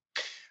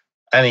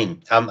 I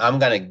mean, I'm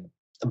gonna.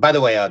 By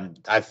the way,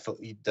 I've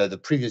the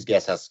previous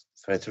guest has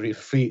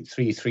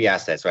three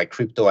assets, right?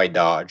 Crypto I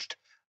dodged.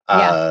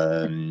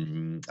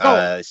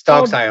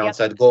 Stocks I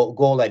answered.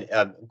 Gold.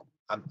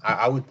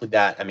 I would put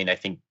that. I mean, I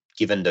think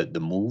given the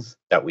move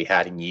that we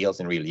had in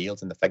yields and real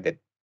yields, and the fact that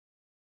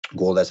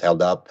gold has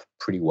held up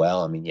pretty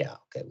well. I mean, yeah,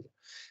 okay,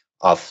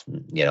 off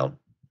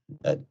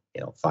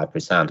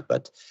 5%,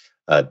 but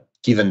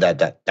given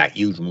that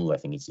huge move, I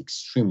think it's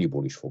extremely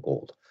bullish for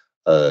gold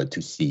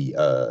to see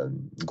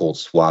gold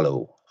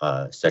swallow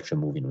such a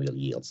move in real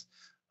yields.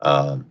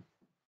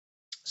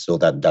 So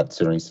that's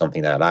certainly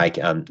something that I like.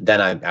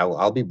 Then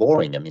I'll be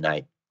boring. I mean,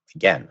 hey,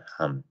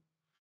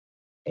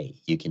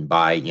 you can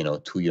buy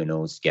 2-year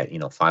notes, get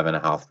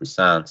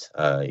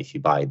 5.5%. If you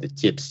buy the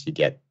tips, you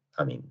get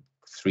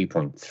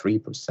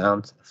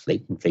 3.3%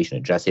 inflation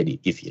adjusted.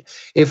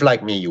 If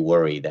like me, you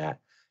worry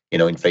that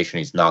inflation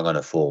is not going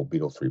to fall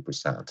below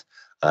 3%,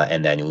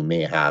 and then you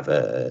may have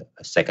a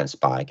second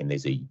spike, and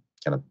there's a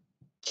kind of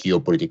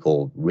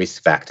geopolitical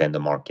risk factor in the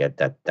market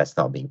that's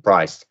not being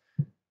priced.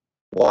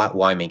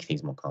 Why make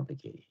things more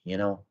complicated?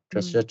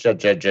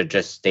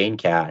 Just stay in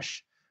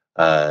cash.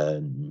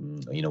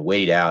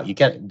 Wait it out. You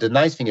can. The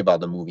nice thing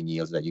about the moving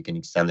yields is that you can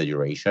extend the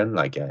duration.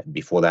 Like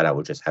before that, I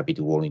was just happy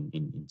to roll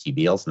in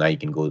T-bills. Now you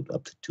can go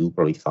up to 2,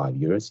 probably 5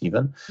 years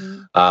even.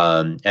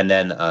 And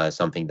then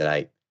something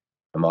that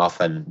I'm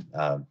often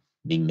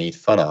being made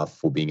fun of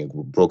for being a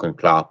broken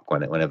clock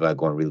whenever I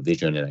go on Real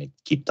Vision and I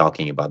keep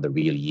talking about the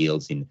real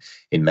yields in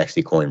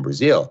Mexico and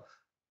Brazil.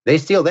 They're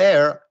still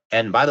there.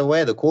 And by the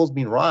way, the call's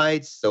been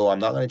right, so I'm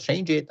not going to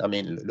change it. I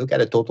mean, look at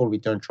the total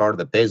return chart of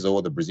the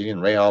peso, the Brazilian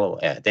real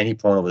at any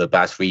point over the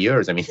past 3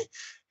 years. I mean,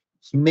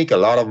 you make a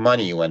lot of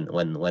money when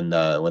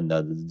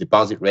the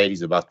deposit rate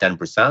is about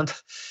 10%.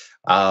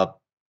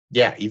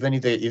 Yeah, even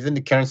if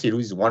the currency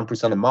loses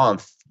 1% a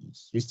month,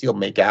 you still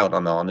make out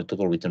on a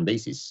total return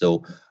basis.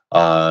 So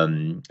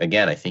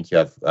again, I think you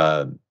have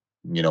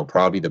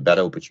probably the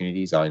better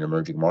opportunities are in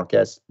emerging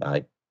markets.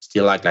 I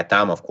still like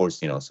LATAM, of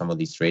course. Some of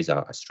these trades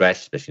are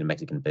stretched, especially the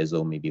Mexican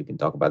peso. Maybe we can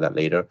talk about that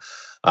later.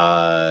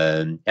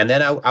 And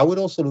then I would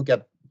also look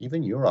at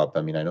even Europe.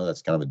 I mean, I know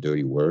that's kind of a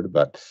dirty word,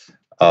 but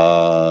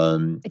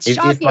it's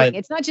shocking.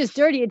 It's not just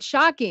dirty, it's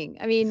shocking.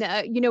 I mean,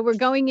 we're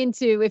going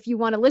into, if you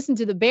want to listen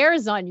to the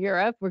bears on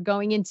Europe, we're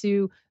going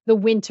into the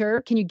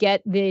winter. Can you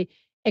get the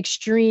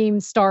extreme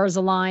stars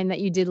align that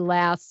you did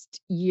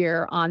last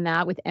year on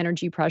that with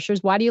energy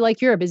pressures? Why do you like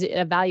Europe? Is it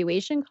a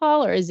valuation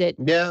call, or is it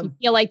you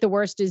feel like the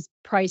worst is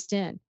priced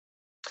in?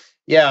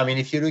 Yeah, I mean,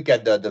 if you look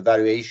at the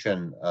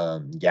valuation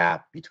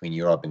gap between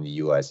Europe and the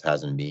US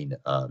hasn't been,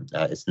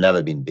 it's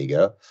never been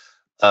bigger.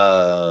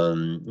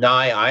 Now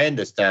I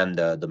understand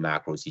the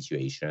macro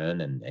situation,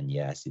 and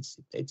yes,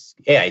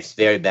 it's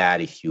very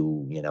bad if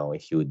you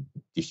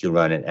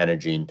run an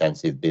energy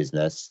intensive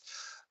business.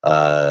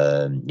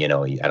 I don't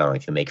know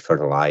if you make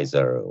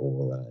fertilizer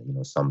or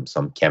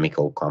some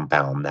chemical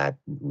compound that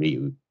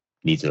really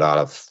needs a lot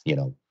of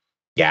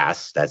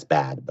gas. That's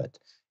bad. But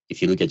if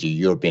you look at your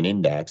European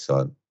index,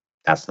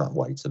 that's not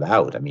what it's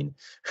about. I mean,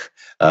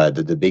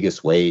 the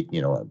biggest way,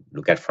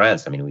 look at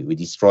France. I mean, we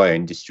destroy our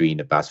industry in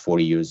the past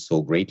 40 years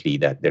so greatly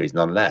that there is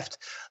none left.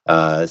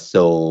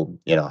 So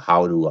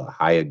how do a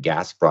higher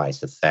gas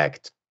price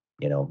affect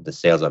the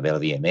sales of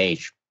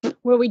LVMH?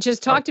 Well, we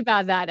just talked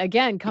about that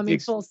again, coming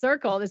full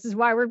circle. This is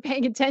why we're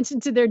paying attention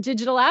to their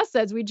digital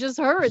assets. We just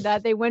heard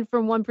that they went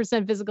from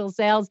 1% physical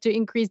sales to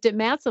increased it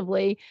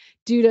massively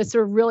due to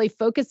sort of really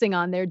focusing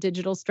on their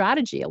digital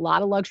strategy. A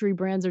lot of luxury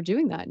brands are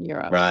doing that in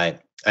Europe.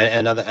 Right.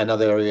 And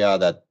another area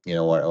that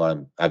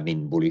I've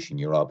been bullish in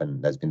Europe,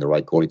 and that's been the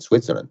right call. It's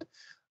Switzerland.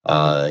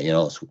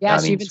 Yes,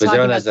 you've been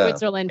talking about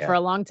Switzerland for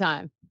a long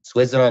time.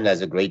 Switzerland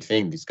has a great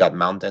thing. It's got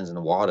mountains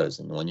and waters,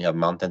 and when you have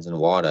mountains and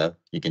water,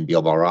 you can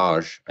build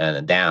barrage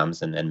and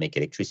dams and make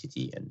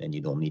electricity, and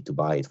you don't need to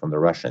buy it from the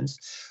Russians.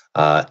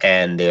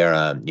 And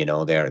they're,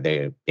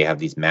 they have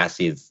these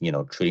massive,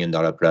 $1 trillion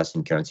plus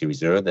in currency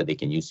reserve that they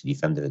can use to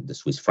defend the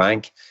Swiss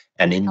franc,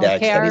 an index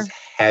that is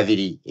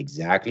heavily,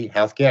 exactly,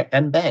 healthcare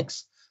and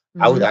banks.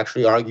 I would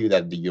actually argue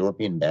that the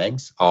European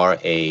banks are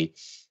a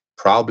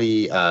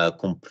probably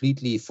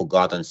completely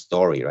forgotten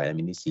story, right? I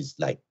mean, this is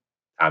like,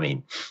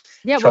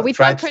 yeah, well, we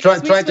thought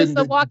Credit Suisse was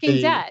the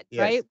Walking Dead,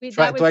 right?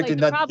 That was like the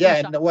problem. Yeah,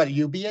 and what,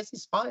 UBS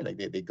is fine. Like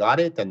they got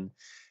it, and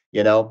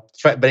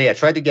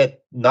try to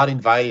get not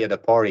invited at a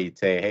party.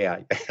 Say,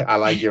 hey, I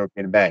like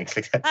European banks.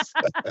 Like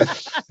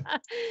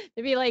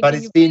they'd be like,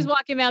 can you please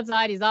walk him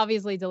outside? He's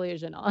obviously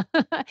delusional.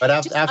 But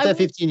after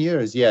 15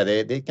 years, yeah,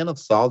 they kind of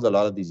solved a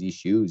lot of these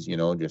issues.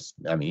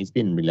 It's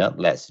been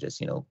relentless.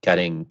 Just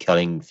cutting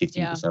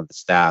 15% of the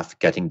staff,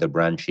 cutting the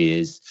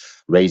branches,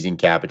 raising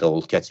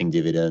capital, cutting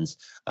dividends.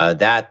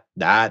 That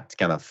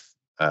kind of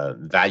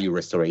value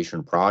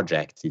restoration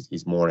project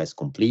is more or less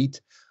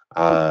complete.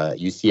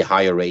 You see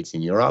higher rates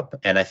in Europe,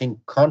 and I think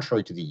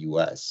contrary to the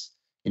US,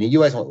 in the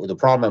US, the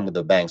problem with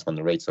the banks when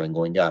the rates are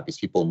going up is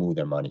people move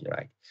their money,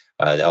 right?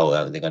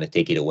 They're going to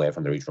take it away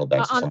from the regional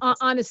banks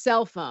on a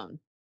cell phone.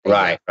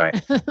 Right.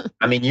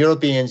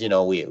 Europeans,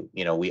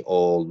 we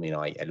all,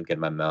 I look at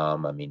my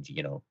mom.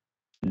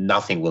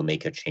 Nothing will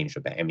make her change the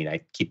bank. I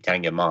keep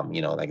telling your mom,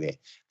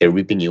 they're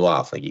ripping you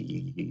off, like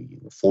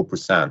you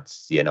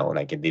 4%,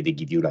 like they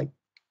give you like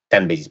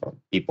 10 basis points.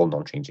 People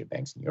don't change their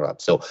banks in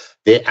Europe. So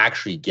they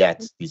actually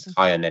get these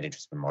higher net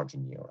interest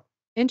margin in Europe.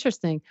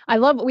 Interesting.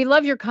 We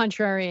love your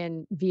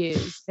contrarian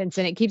views,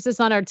 Vincent. It keeps us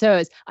on our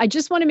toes. I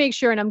just want to make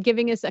sure, and I'm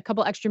giving us a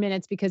couple extra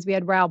minutes because we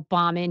had Raul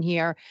Baum in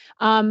here.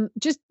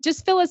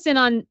 Just fill us in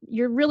on,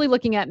 you're really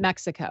looking at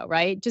Mexico,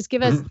 right? Just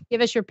give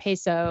us your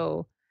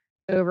peso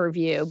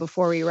overview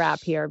before we wrap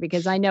here,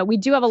 because I know we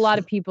do have a lot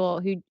of people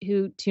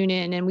who tune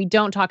in and we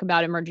don't talk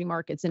about emerging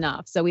markets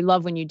enough. So we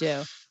love when you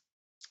do.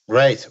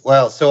 Right.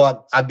 Well,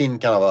 so I've been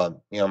kind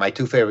of my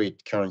two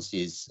favorite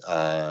currencies,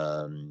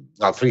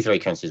 three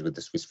favorite currencies with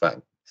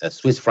the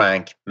Swiss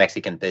franc,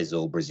 Mexican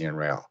peso, Brazilian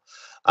real,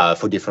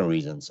 for different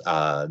reasons.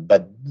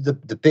 But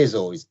the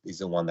peso is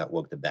the one that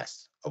worked the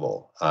best of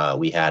all.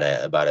 We had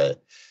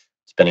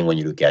depending when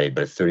you look at it,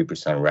 but a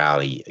 30%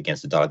 rally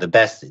against the dollar. The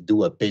best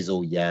do a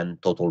peso yen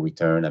total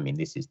return.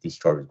 this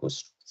chart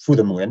goes through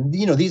the moon, and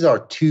these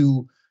are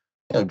two.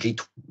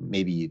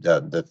 Maybe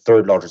the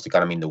third largest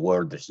economy in the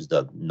world versus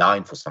the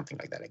ninth or something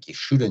like that. Like you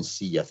shouldn't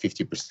see a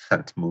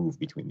 50% move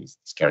between these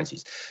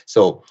currencies.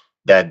 So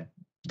that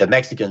the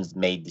Mexicans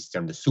made this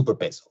term the super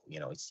peso.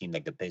 It seemed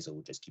like the peso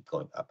would just keep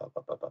going up.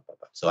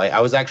 So I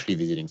was actually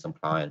visiting some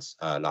clients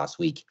last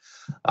week.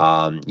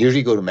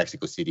 Usually go to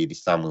Mexico City.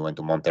 This time we went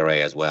to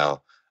Monterrey as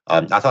well.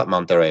 I thought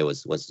Monterrey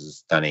was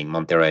stunning.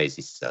 Monterrey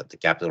is the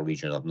capital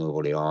region of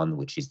Nuevo León,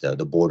 which is the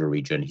border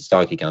region,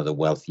 historically kind of the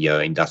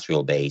wealthier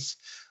industrial base.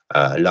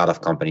 A lot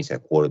of companies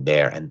headquartered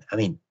there, and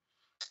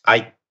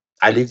I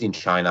lived in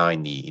China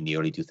in the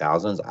early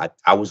 2000s.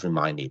 I was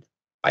reminded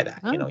by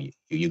that. Oh.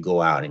 You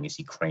go out and you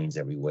see cranes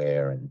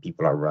everywhere, and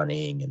people are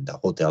running, and the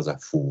hotels are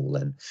full,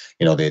 and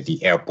the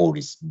airport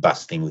is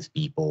bustling with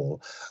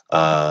people.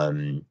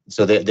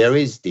 So there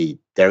is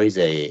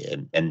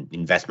an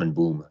investment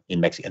boom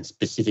in Mexico, and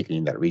specifically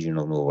in that region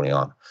of Nuevo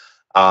León.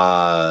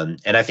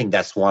 And I think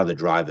that's one of the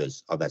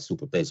drivers of that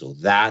super peso.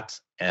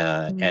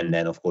 And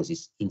then of course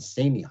it's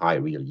insanely high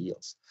real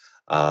yields,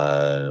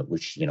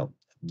 which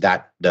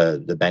that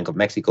the Bank of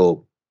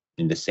Mexico,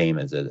 in the same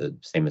as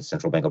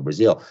Central Bank of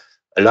Brazil,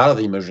 a lot of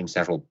the emerging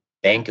central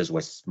bankers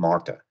were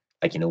smarter.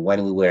 Like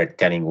when we were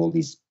telling all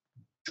these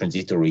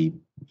transitory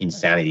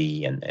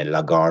insanity, and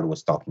Lagarde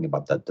was talking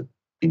about the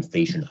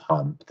inflation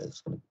hump that's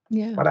going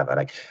to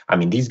whatever.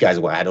 These guys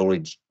had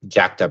already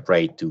jacked up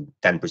rate to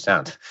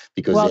 10%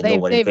 because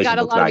they've got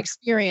a lot of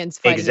experience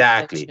fighting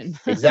exactly.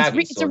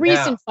 It's a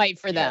recent fight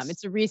for them.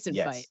 It's a recent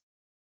fight.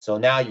 So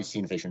now you see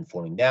inflation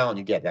falling down.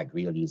 You get that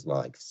real yields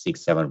like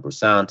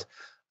 6-7%.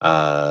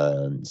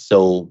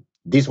 So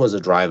this was a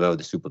driver of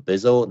the super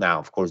peso. Now,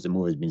 of course, the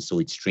move has been so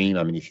extreme.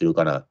 If you look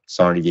on a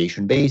standard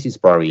deviation base, it's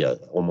probably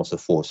almost a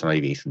 4 standard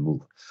deviation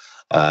move.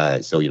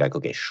 So you're like,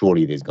 okay,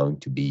 surely there's going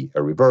to be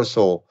a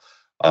reversal,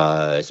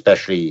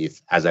 especially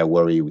if, as I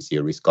worry, we see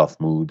a risk-off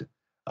mood,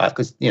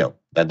 because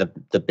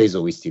the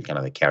peso is still kind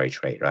of a carry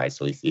trade, right?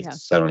 So if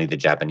suddenly the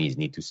Japanese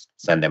need to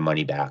send their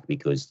money back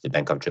because the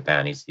Bank of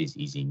Japan is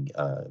easing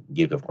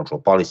yield of control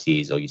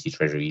policies, or you see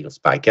Treasury yields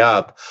spike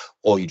up,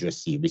 or you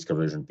just see risk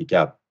aversion pick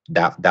up,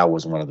 that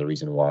was one of the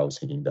reasons why I was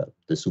thinking that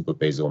the super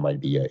peso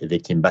might be a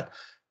victim. But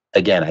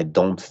again, I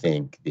don't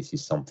think this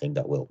is something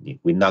that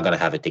we're not going to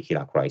have a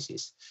tequila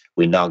crisis.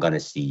 We're not going to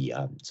see.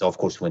 So, of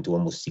course, we went to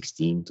almost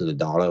 16 to the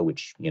dollar,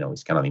 which,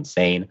 is kind of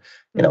insane.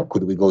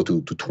 Could we go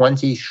to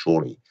 20?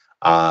 Surely.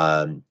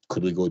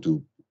 Could we go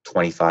to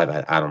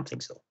 25? I don't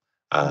think so.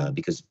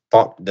 Because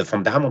the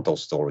fundamental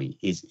story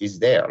is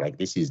there. Like,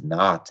 this is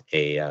not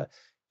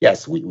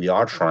yes, we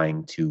are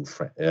trying to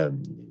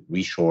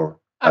reshore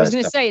I was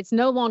going to say, it's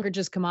no longer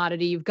just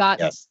commodity. You've got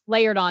Yes.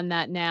 layered on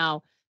that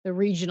now the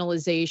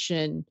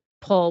regionalization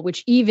pull,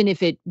 which even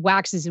if it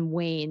waxes and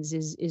wanes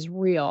is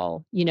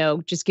real,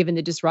 just given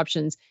the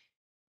disruptions,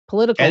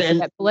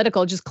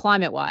 political, just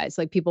climate wise,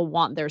 like people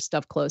want their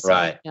stuff closer.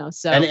 Right.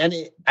 So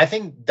I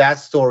think that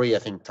story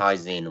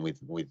ties in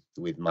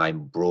with my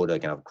broader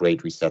kind of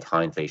Great Reset,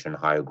 high inflation,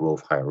 higher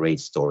growth, higher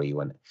rates story.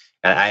 And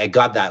I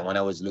got that when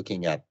I was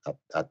looking at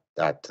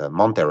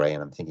Monterrey,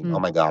 and I'm thinking, oh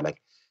my God, like,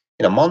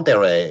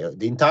 Monterrey,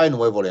 the entire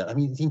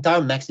the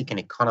entire Mexican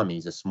economy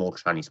is a small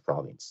Chinese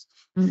province.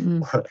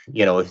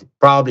 It's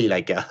probably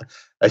like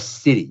a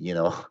city,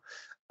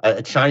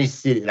 a Chinese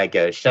city, like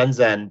a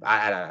Shenzhen.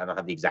 I don't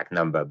have the exact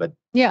number, but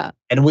yeah.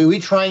 And we're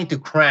trying to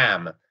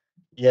cram,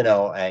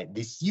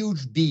 this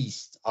huge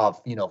beast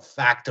of,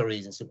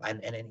 factories and so,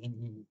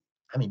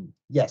 I mean,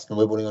 yes,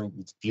 Nuevo Leon,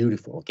 it's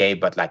beautiful, okay,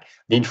 but like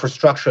the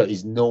infrastructure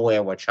is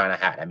nowhere where China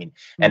had. I mean,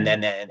 and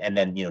then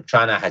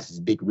China has these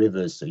big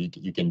rivers, so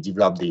you can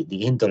develop the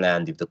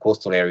hinterland if the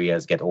coastal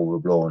areas get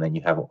overblown, and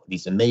you have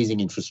this amazing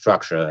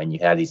infrastructure, and you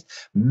have this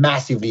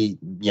massively,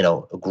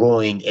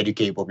 growing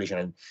educated population.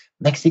 And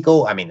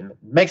Mexico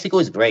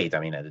is great. I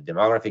mean, the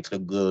demographics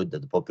look good, the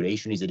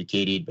population is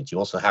educated, but you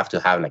also have to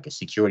have like a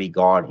security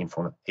guard in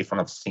front of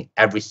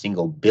every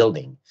single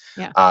building,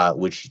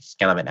 which is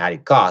kind of an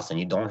added cost, and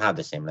you don't have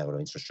the same level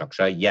of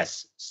infrastructure.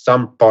 Yes,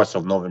 some parts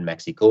of northern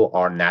Mexico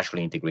are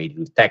naturally integrated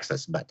with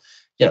Texas, but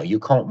you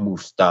can't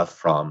move stuff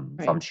from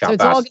Chiapas. So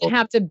it's all going to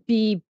have to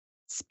be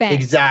spent.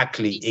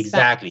 Exactly.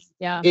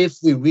 Yeah. If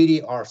we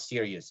really are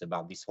serious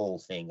about this whole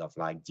thing of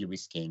like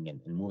de-risking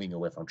and moving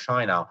away from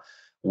China,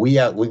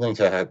 we're going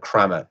to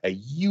cram a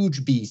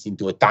huge beast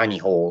into a tiny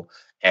hole,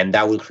 and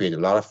that will create a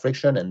lot of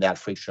friction, and that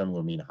friction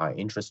will mean high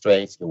interest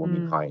rates, it will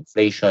mean high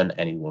inflation,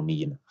 and it will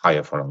mean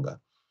higher for longer.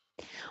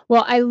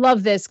 Well, I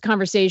love this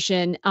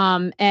conversation.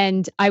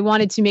 And I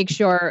wanted to make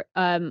sure,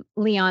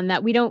 Leon,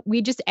 that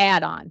we just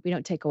add on, we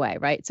don't take away,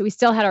 right? So we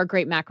still had our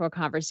great macro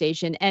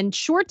conversation, and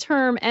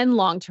short-term and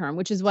long-term,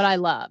 which is what I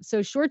love.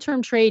 So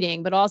short-term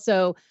trading, but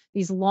also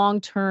these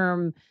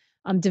long-term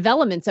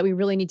developments that we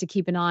really need to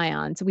keep an eye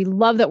on. So we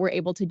love that we're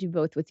able to do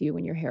both with you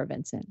when you're here,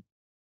 Vincent.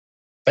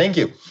 Thank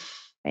you.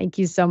 Thank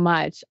you so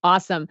much.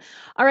 Awesome.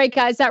 All right,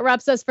 guys, that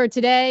wraps us for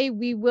today.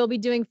 We will be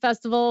doing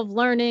Festival of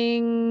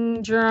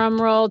Learning,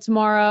 drum roll,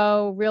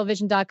 tomorrow,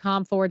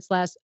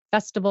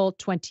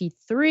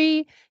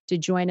 realvision.com/festival23 to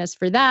join us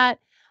for that.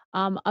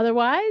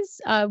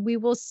 Otherwise, we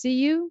will see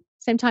you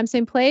same time,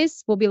 same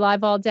place. We'll be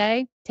live all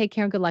day. Take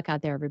care and good luck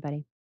out there,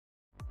 everybody.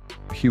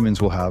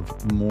 Humans will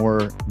have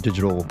more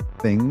digital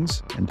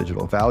things and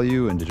digital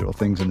value and digital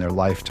things in their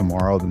life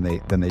tomorrow than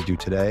they do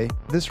today.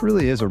 This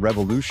really is a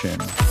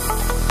revolution.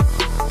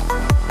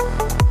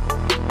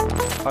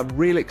 I'm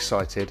really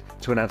excited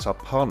to announce our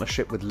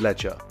partnership with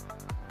Ledger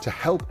to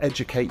help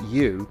educate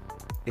you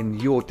in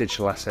your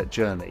digital asset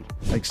journey.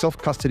 Like,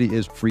 self-custody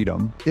is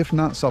freedom. If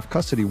not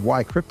self-custody,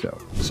 why crypto?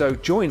 So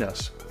join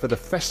us for the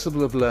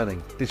Festival of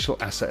Learning Digital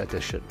Asset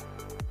Edition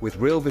with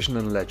Real Vision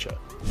and Ledger.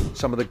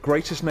 Some of the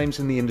greatest names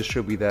in the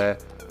industry will be there,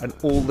 and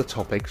all the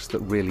topics that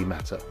really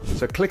matter.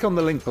 So click on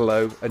the link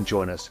below and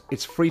join us.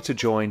 It's free to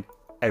join.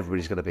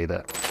 Everybody's going to be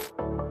there.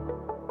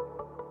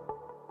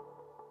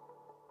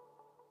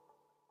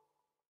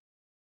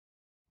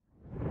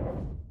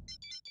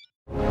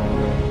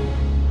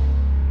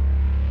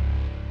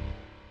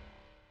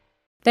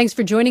 Thanks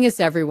for joining us,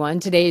 everyone.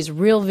 Today's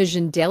Real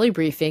Vision Daily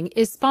Briefing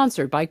is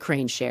sponsored by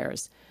Crane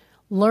Shares.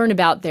 Learn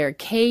about their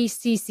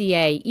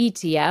KCCA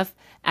ETF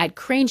at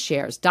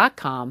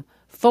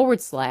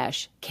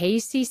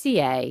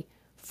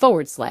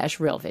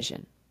craneshares.com/KCCA/Real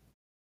Vision.